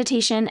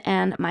 Meditation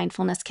and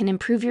mindfulness can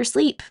improve your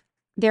sleep.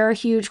 There are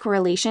huge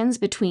correlations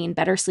between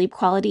better sleep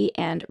quality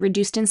and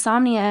reduced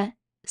insomnia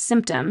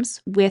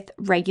symptoms with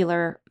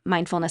regular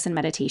mindfulness and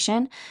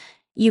meditation.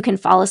 You can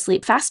fall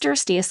asleep faster,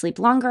 stay asleep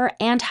longer,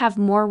 and have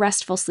more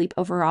restful sleep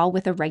overall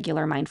with a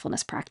regular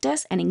mindfulness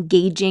practice and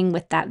engaging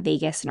with that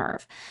vagus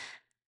nerve.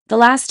 The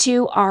last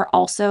two are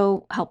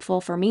also helpful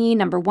for me.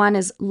 Number one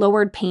is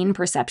lowered pain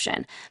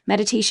perception.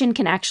 Meditation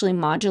can actually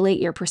modulate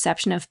your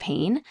perception of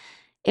pain.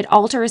 It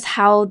alters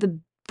how the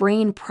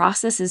brain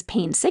processes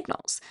pain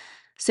signals.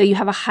 So you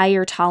have a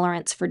higher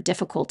tolerance for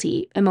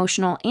difficulty,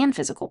 emotional and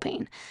physical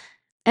pain.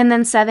 And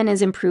then 7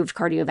 is improved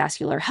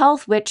cardiovascular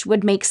health, which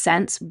would make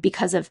sense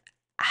because of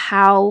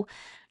how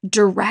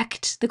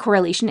direct the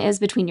correlation is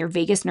between your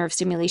vagus nerve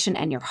stimulation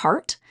and your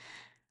heart.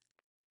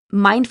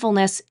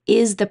 Mindfulness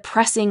is the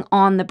pressing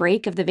on the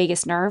brake of the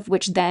vagus nerve,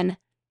 which then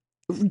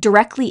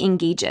directly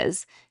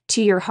engages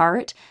to your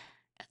heart,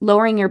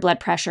 lowering your blood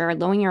pressure,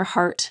 lowering your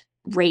heart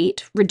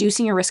rate,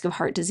 reducing your risk of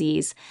heart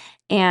disease,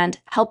 and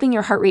helping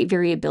your heart rate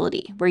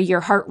variability, where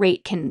your heart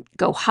rate can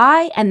go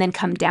high and then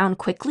come down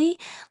quickly.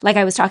 Like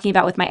I was talking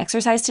about with my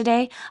exercise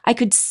today, I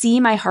could see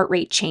my heart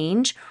rate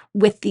change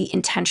with the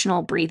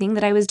intentional breathing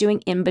that I was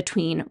doing in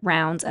between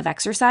rounds of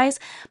exercise.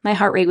 My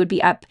heart rate would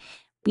be up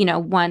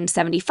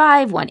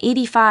 175,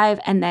 185,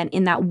 and then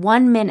in that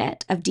 1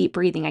 minute of deep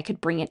breathing, I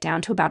could bring it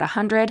down to about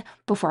 100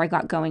 before I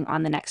got going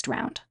on the next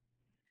round.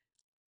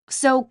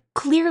 So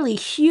clearly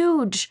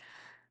huge,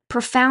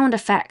 profound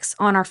effects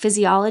on our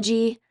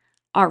physiology,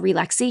 our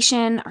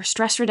relaxation, our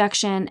stress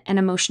reduction, and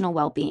emotional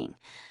well-being.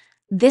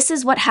 This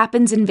is what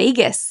happens in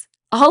Vegas.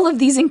 All of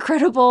these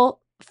incredible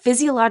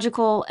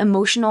physiological,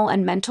 emotional,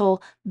 and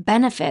mental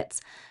benefits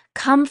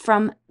come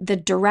from the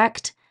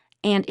direct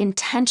and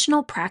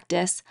intentional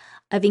practice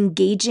of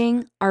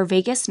engaging our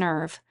vagus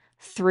nerve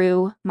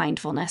through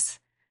mindfulness,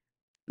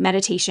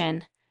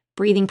 meditation,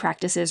 breathing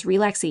practices,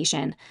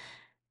 relaxation.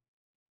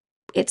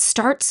 It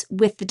starts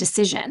with the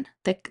decision,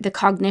 the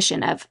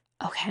cognition of,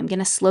 okay, I'm going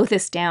to slow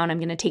this down. I'm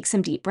going to take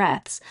some deep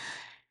breaths.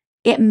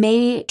 It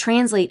may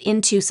translate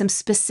into some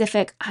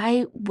specific,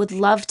 I would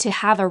love to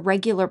have a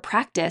regular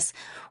practice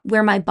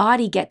where my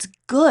body gets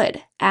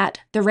good at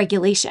the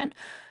regulation.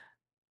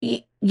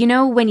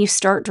 When you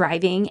start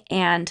driving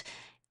and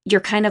you're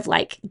kind of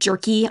like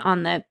jerky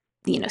on the,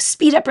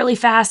 speed up really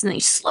fast and then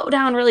you slow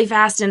down really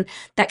fast and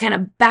that kind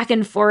of back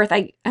and forth.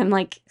 I'm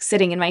like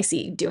sitting in my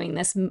seat doing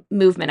this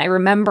movement. I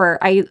remember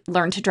I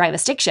learned to drive a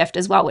stick shift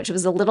as well, which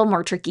was a little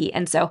more tricky.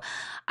 And so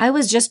I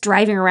was just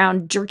driving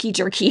around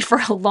jerky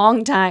for a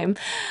long time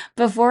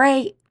before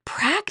I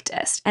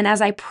practiced. And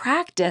as I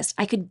practiced,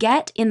 I could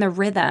get in the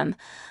rhythm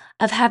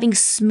of having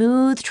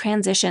smooth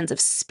transitions of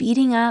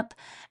speeding up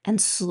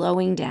and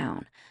slowing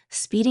down.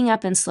 Speeding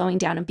up and slowing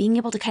down and being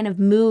able to kind of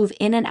move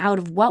in and out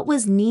of what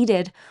was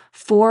needed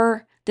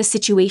for the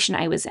situation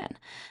I was in.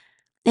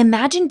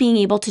 Imagine being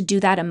able to do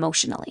that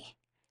emotionally,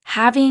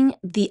 having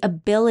the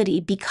ability,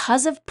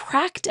 because of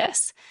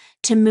practice,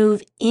 to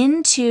move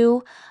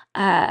into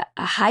a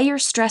higher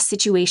stress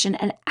situation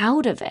and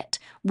out of it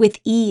with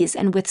ease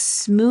and with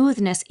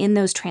smoothness in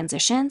those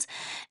transitions.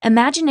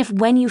 Imagine if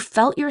when you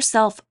felt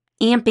yourself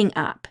amping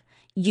up,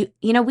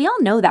 we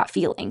all know that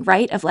feeling,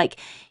 right? Of like,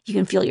 you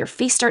can feel your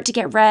face start to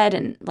get red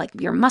and like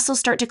your muscles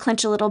start to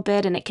clench a little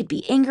bit. And it could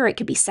be anger, it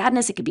could be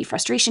sadness, it could be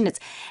frustration. It's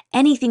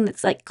anything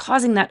that's like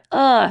causing that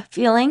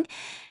feeling.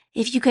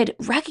 If you could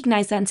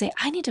recognize that and say,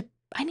 I need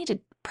to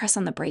press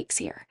on the brakes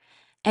here.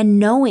 And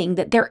knowing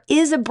that there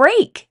is a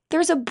brake.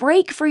 There's a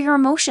brake for your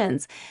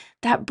emotions.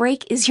 That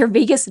brake is your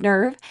vagus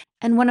nerve.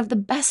 And one of the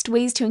best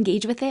ways to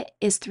engage with it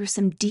is through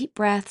some deep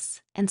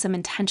breaths and some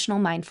intentional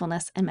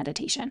mindfulness and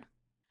meditation.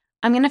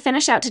 I'm going to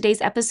finish out today's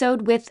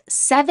episode with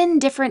 7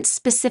 different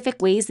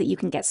specific ways that you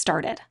can get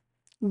started,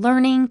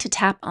 learning to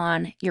tap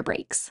on your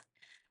brakes.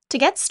 To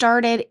get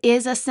started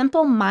is a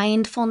simple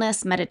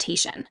mindfulness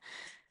meditation.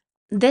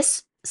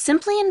 This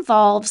simply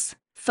involves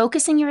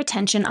focusing your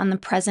attention on the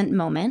present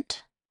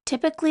moment.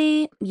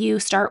 Typically, you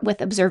start with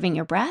observing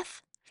your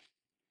breath,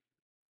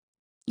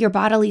 your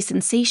bodily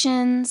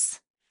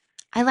sensations.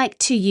 I like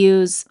to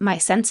use my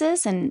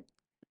senses and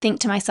think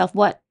to myself,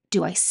 what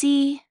do I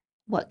see?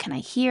 What can I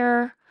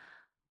hear?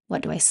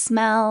 What do I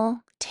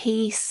smell,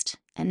 taste,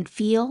 and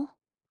feel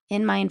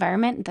in my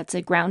environment? That's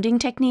a grounding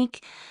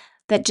technique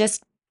that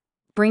just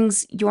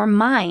brings your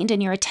mind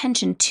and your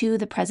attention to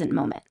the present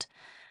moment.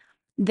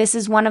 This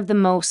is one of the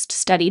most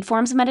studied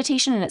forms of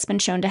meditation, and it's been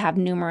shown to have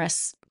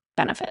numerous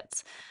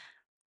benefits.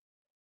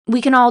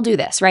 We can all do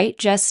this, right?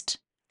 Just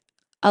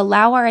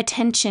allow our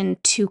attention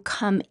to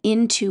come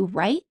into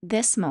right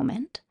this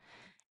moment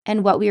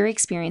and what we are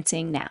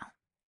experiencing now.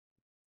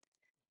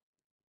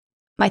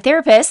 My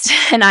therapist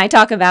and I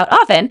talk about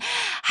often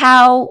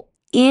how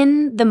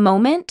in the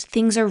moment,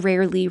 things are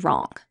rarely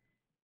wrong.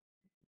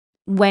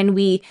 When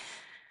we,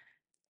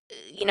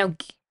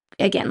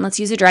 again, let's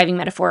use a driving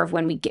metaphor of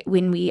when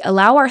we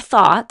allow our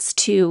thoughts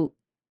to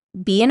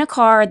be in a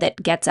car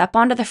that gets up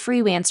onto the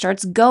freeway and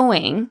starts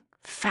going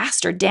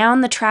faster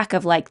down the track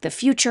of like the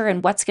future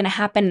and what's going to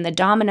happen and the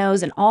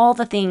dominoes and all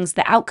the things,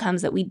 the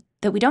outcomes that we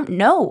don't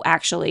know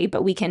actually,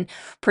 but we can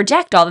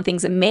project all the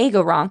things that may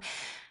go wrong.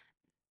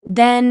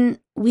 Then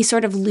we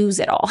sort of lose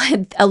it all.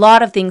 A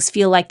lot of things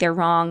feel like they're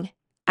wrong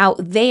out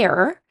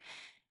there,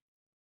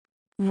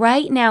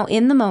 right now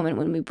in the moment,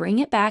 when we bring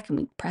it back and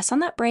we press on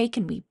that brake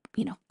and we,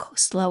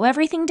 slow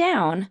everything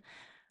down,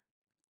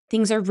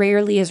 things are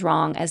rarely as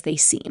wrong as they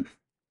seem.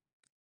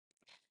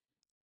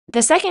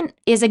 The second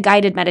is a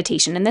guided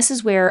meditation, and this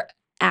is where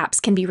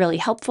apps can be really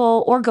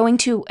helpful, or going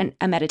to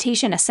a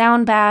meditation, a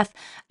sound bath,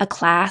 a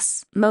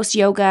class. Most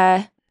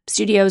yoga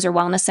studios or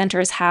wellness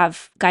centers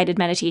have guided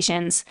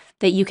meditations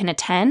that you can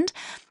attend.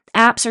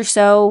 Apps are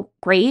so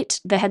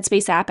great. The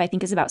Headspace app, I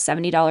think, is about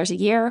 $70 a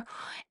year,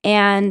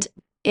 and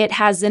it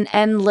has an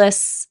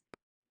endless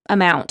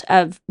amount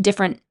of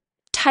different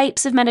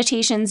types of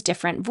meditations,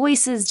 different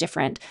voices,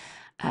 different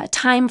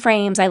time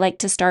frames. I like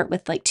to start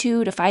with like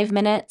 2 to 5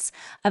 minutes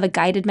of a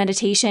guided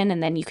meditation,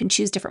 and then you can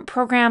choose different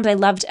programs. I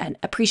loved an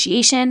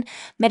appreciation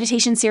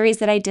meditation series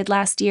that I did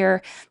last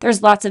year.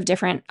 There's lots of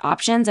different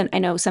options, and I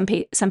know some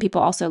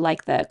people also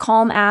like the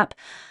Calm app.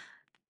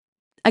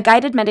 A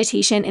guided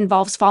meditation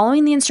involves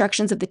following the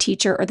instructions of the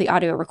teacher or the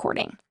audio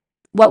recording.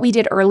 What we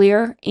did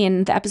earlier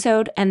in the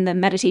episode and the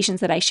meditations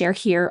that I share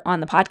here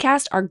on the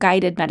podcast are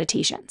guided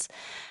meditations.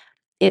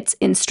 It's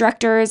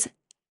instructors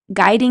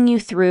guiding you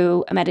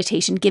through a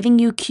meditation, giving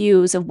you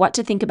cues of what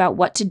to think about,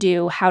 what to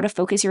do, how to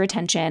focus your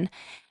attention,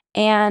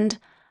 and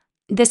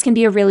this can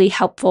be a really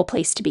helpful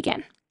place to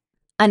begin.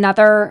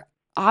 Another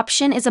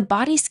option is a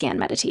body scan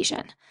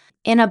meditation.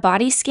 In a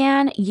body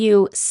scan,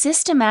 you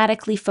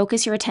systematically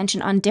focus your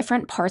attention on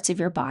different parts of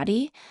your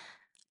body.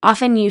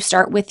 Often you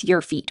start with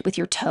your feet, with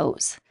your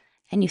toes,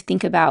 and you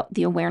think about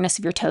the awareness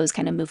of your toes,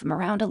 kind of move them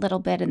around a little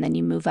bit, and then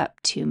you move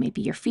up to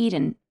maybe your feet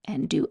and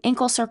do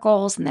ankle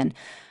circles, and then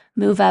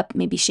move up,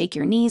 maybe shake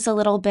your knees a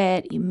little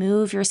bit. You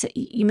move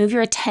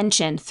your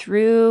attention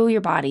through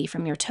your body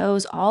from your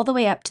toes all the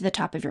way up to the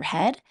top of your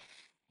head.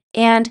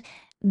 And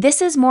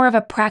this is more of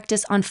a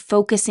practice on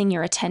focusing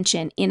your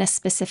attention in a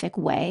specific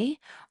way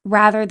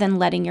rather than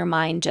letting your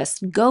mind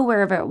just go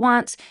wherever it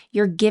wants.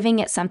 You're giving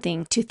it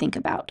something to think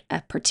about,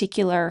 a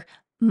particular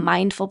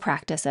mindful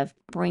practice of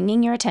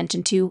bringing your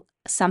attention to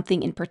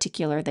something in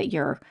particular that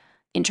you're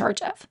in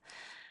charge of.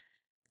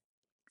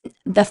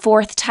 The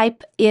fourth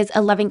type is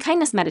a loving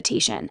kindness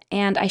meditation,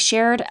 and I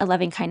shared a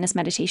loving kindness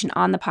meditation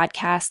on the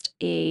podcast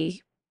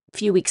a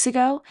few weeks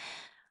ago.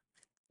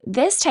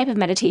 This type of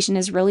meditation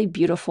is really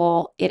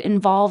beautiful. It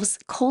involves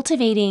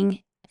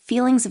cultivating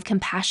feelings of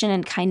compassion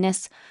and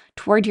kindness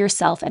toward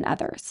yourself and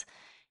others.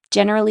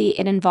 Generally,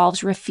 it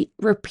involves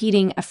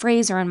repeating a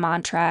phrase or a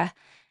mantra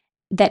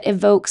that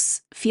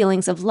evokes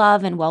feelings of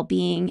love and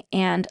well-being,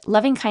 and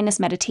loving kindness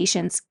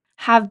meditations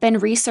have been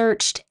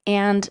researched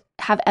and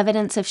have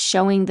evidence of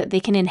showing that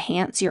they can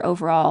enhance your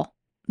overall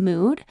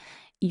mood,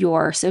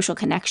 your social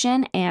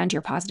connection, and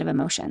your positive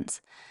emotions.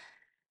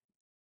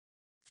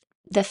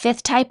 The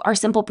fifth type are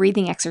simple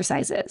breathing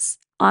exercises.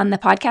 On the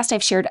podcast,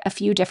 I've shared a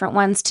few different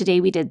ones.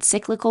 Today, we did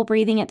cyclical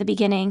breathing at the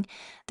beginning.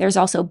 There's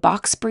also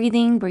box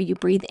breathing, where you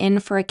breathe in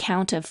for a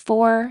count of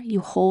 4,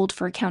 you hold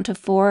for a count of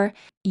 4,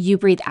 you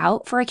breathe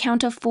out for a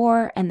count of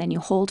 4, and then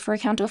you hold for a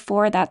count of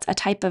 4. That's a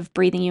type of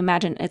breathing. You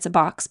imagine it's a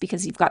box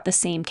because you've got the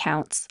same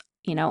counts,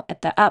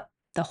 at the up,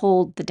 the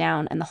hold, the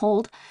down, and the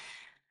hold.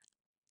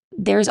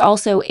 There's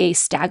also a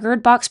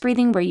staggered box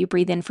breathing where you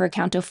breathe in for a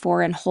count of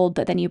 4 and hold,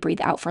 but then you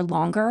breathe out for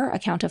longer, a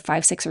count of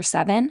 5, 6, or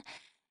 7.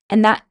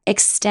 And that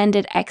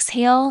extended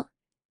exhale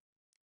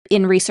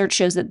in research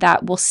shows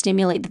that will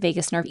stimulate the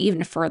vagus nerve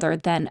even further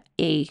than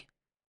a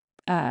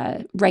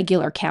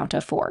regular count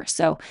of 4.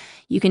 So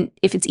you can,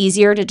 if it's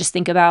easier to just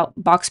think about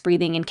box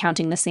breathing and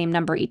counting the same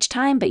number each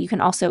time, but you can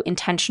also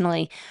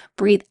intentionally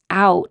breathe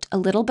out a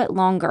little bit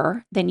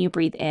longer than you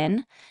breathe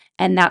in.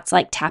 And that's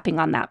like tapping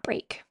on that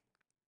brake.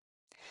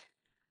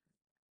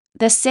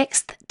 The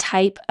sixth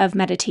type of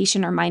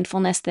meditation or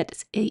mindfulness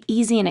that's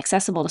easy and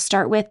accessible to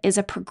start with is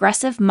a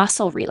progressive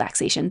muscle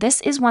relaxation.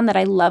 This is one that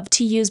I love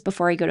to use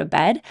before I go to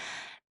bed.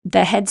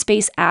 The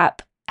Headspace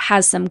app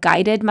has some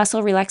guided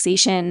muscle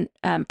relaxation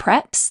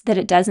preps that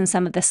it does in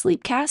some of the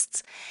sleep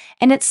casts.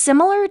 And it's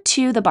similar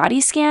to the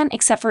body scan,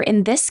 except for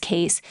in this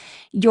case,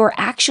 you're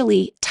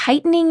actually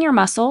tightening your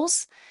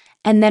muscles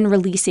and then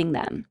releasing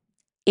them,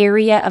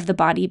 area of the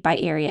body by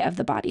area of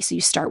the body. So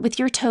you start with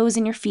your toes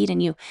and your feet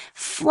and you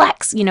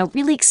flex,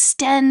 really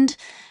extend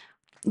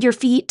your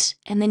feet,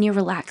 and then you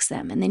relax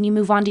them. And then you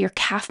move on to your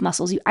calf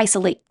muscles. You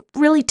isolate,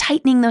 really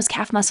tightening those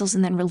calf muscles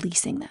and then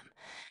releasing them.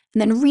 And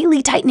then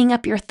really tightening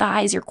up your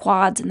thighs, your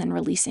quads, and then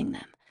releasing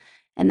them.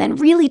 And then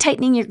really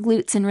tightening your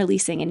glutes and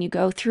releasing. And you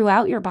go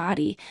throughout your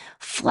body,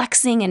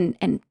 flexing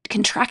and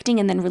contracting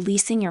and then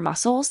releasing your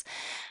muscles.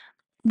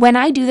 When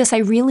I do this, I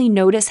really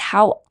notice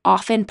how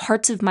often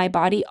parts of my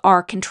body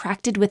are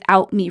contracted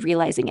without me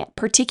realizing it,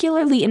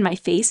 particularly in my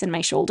face and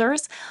my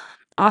shoulders.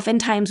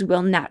 Oftentimes,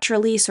 we'll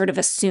naturally sort of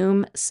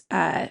assume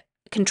a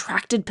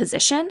contracted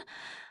position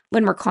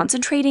when we're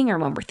concentrating or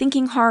when we're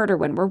thinking hard or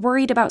when we're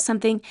worried about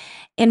something.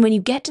 And when you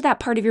get to that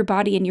part of your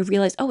body and you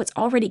realize, oh, it's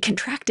already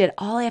contracted,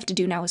 all I have to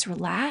do now is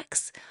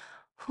relax.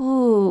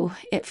 Ooh,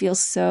 it feels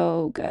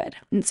so good.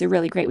 And it's a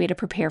really great way to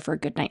prepare for a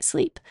good night's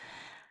sleep.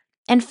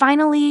 And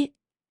finally,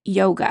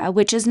 yoga,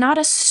 which is not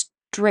a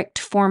strict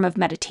form of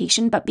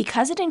meditation, but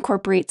because it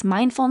incorporates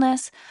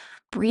mindfulness,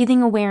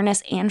 breathing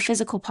awareness, and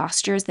physical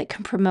postures that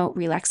can promote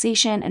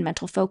relaxation and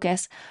mental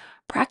focus,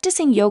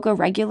 practicing yoga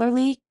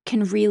regularly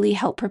can really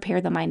help prepare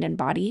the mind and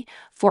body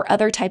for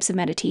other types of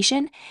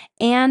meditation,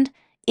 and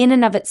in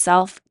and of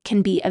itself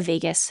can be a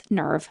vagus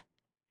nerve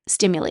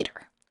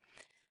stimulator.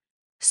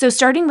 So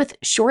starting with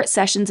short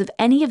sessions of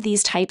any of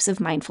these types of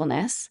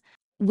mindfulness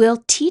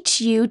will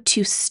teach you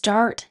to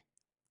start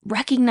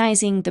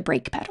recognizing the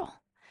brake pedal.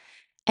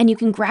 And you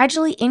can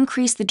gradually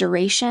increase the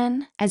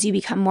duration as you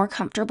become more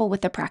comfortable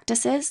with the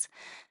practices.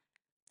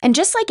 And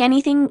just like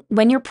anything,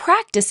 when you're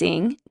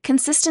practicing,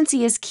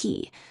 consistency is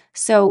key.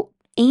 So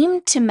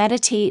aim to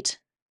meditate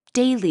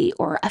daily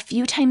or a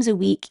few times a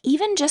week,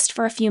 even just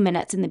for a few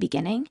minutes in the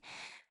beginning.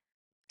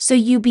 So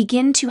you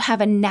begin to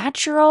have a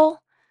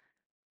natural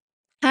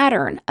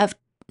pattern of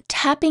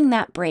tapping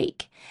that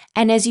brake.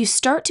 And as you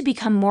start to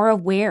become more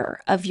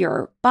aware of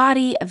your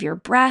body, of your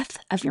breath,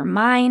 of your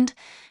mind,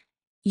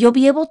 you'll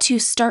be able to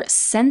start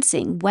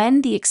sensing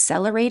when the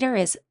accelerator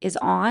is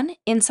on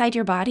inside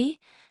your body,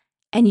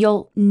 and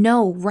you'll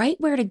know right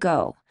where to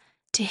go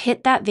to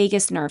hit that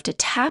vagus nerve, to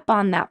tap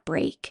on that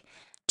brake,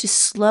 to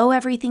slow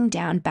everything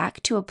down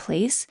back to a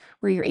place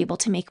where you're able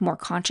to make more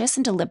conscious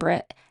and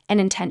deliberate and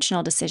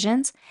intentional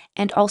decisions,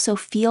 and also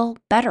feel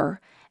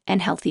better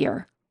and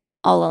healthier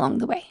all along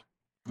the way.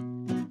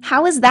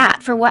 How is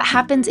that for what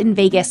happens in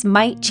vagus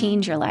might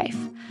change your life?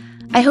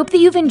 I hope that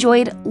you've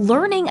enjoyed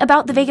learning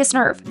about the vagus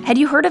nerve. Had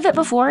you heard of it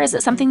before? Is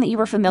it something that you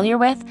were familiar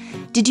with?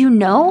 Did you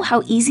know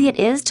how easy it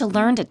is to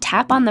learn to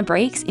tap on the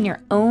brakes in your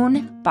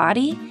own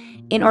body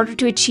in order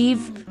to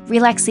achieve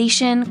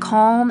relaxation,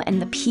 calm, and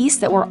the peace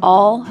that we're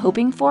all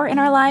hoping for in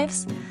our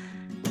lives?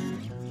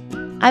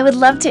 I would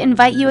love to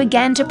invite you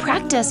again to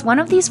practice one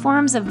of these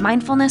forms of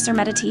mindfulness or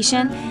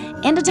meditation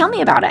and to tell me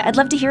about it. I'd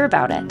love to hear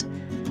about it.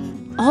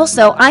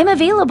 Also, I'm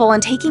available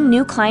and taking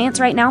new clients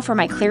right now for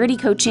my Clarity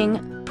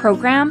Coaching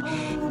program.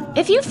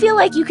 If you feel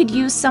like you could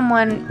use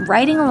someone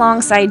riding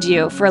alongside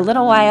you for a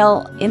little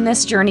while in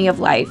this journey of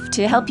life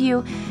to help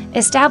you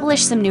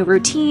establish some new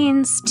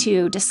routines,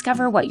 to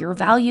discover what your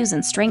values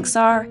and strengths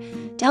are,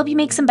 to help you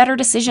make some better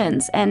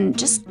decisions and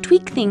just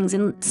tweak things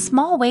in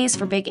small ways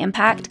for big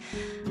impact,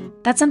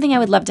 that's something I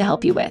would love to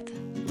help you with.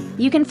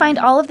 You can find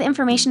all of the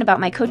information about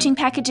my coaching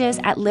packages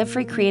at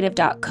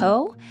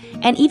livefreecreative.co,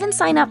 and even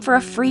sign up for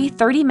a free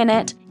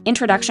 30-minute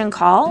introduction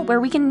call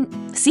where we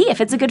can see if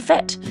it's a good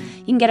fit.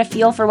 You can get a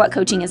feel for what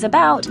coaching is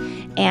about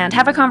and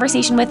have a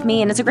conversation with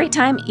me, and it's a great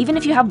time, even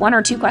if you have 1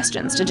 or 2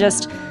 questions, to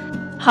just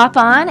hop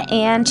on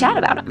and chat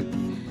about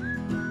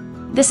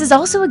them. This is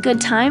also a good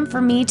time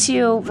for me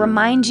to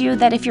remind you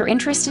that if you're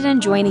interested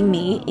in joining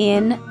me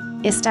in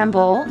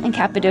Istanbul and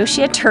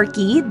Cappadocia,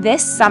 Turkey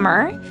this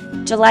summer,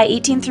 July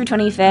 18th through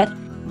 25th,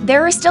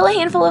 there are still a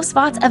handful of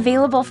spots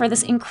available for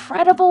this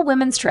incredible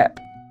women's trip.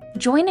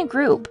 Join a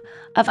group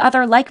of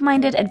other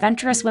like-minded,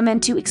 adventurous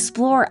women to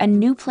explore a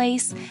new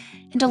place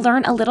and to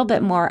learn a little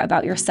bit more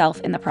about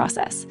yourself in the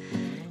process.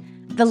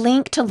 The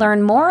link to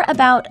learn more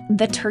about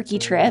the Turkey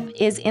trip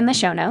is in the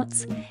show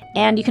notes,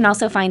 and you can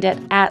also find it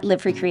at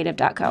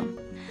livefreecreative.co.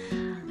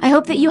 I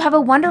hope that you have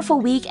a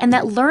wonderful week and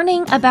that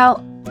learning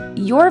about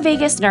your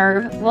vagus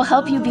nerve will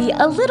help you be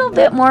a little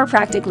bit more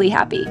practically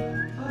happy.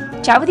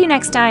 Chat with you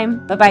next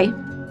time. Bye-bye.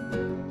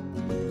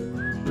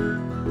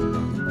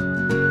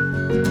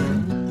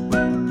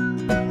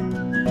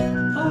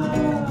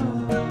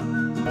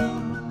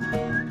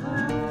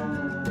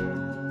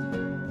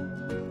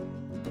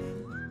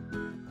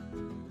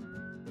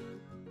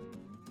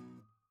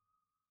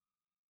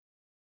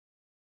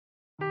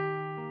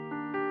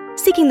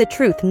 Seeking the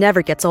truth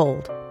never gets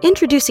old.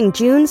 Introducing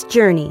June's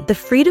Journey, the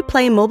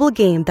free-to-play mobile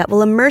game that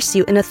will immerse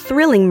you in a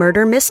thrilling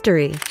murder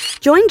mystery.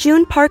 Join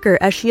June Parker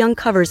as she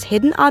uncovers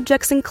hidden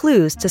objects and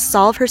clues to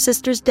solve her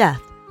sister's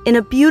death in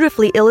a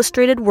beautifully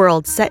illustrated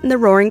world set in the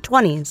Roaring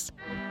 '20s.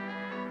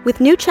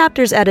 With new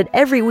chapters added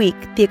every week,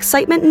 the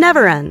excitement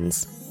never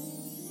ends.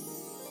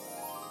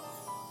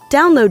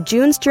 Download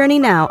June's Journey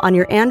now on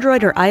your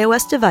Android or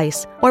iOS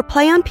device, or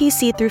play on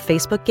PC through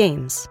Facebook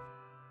Games.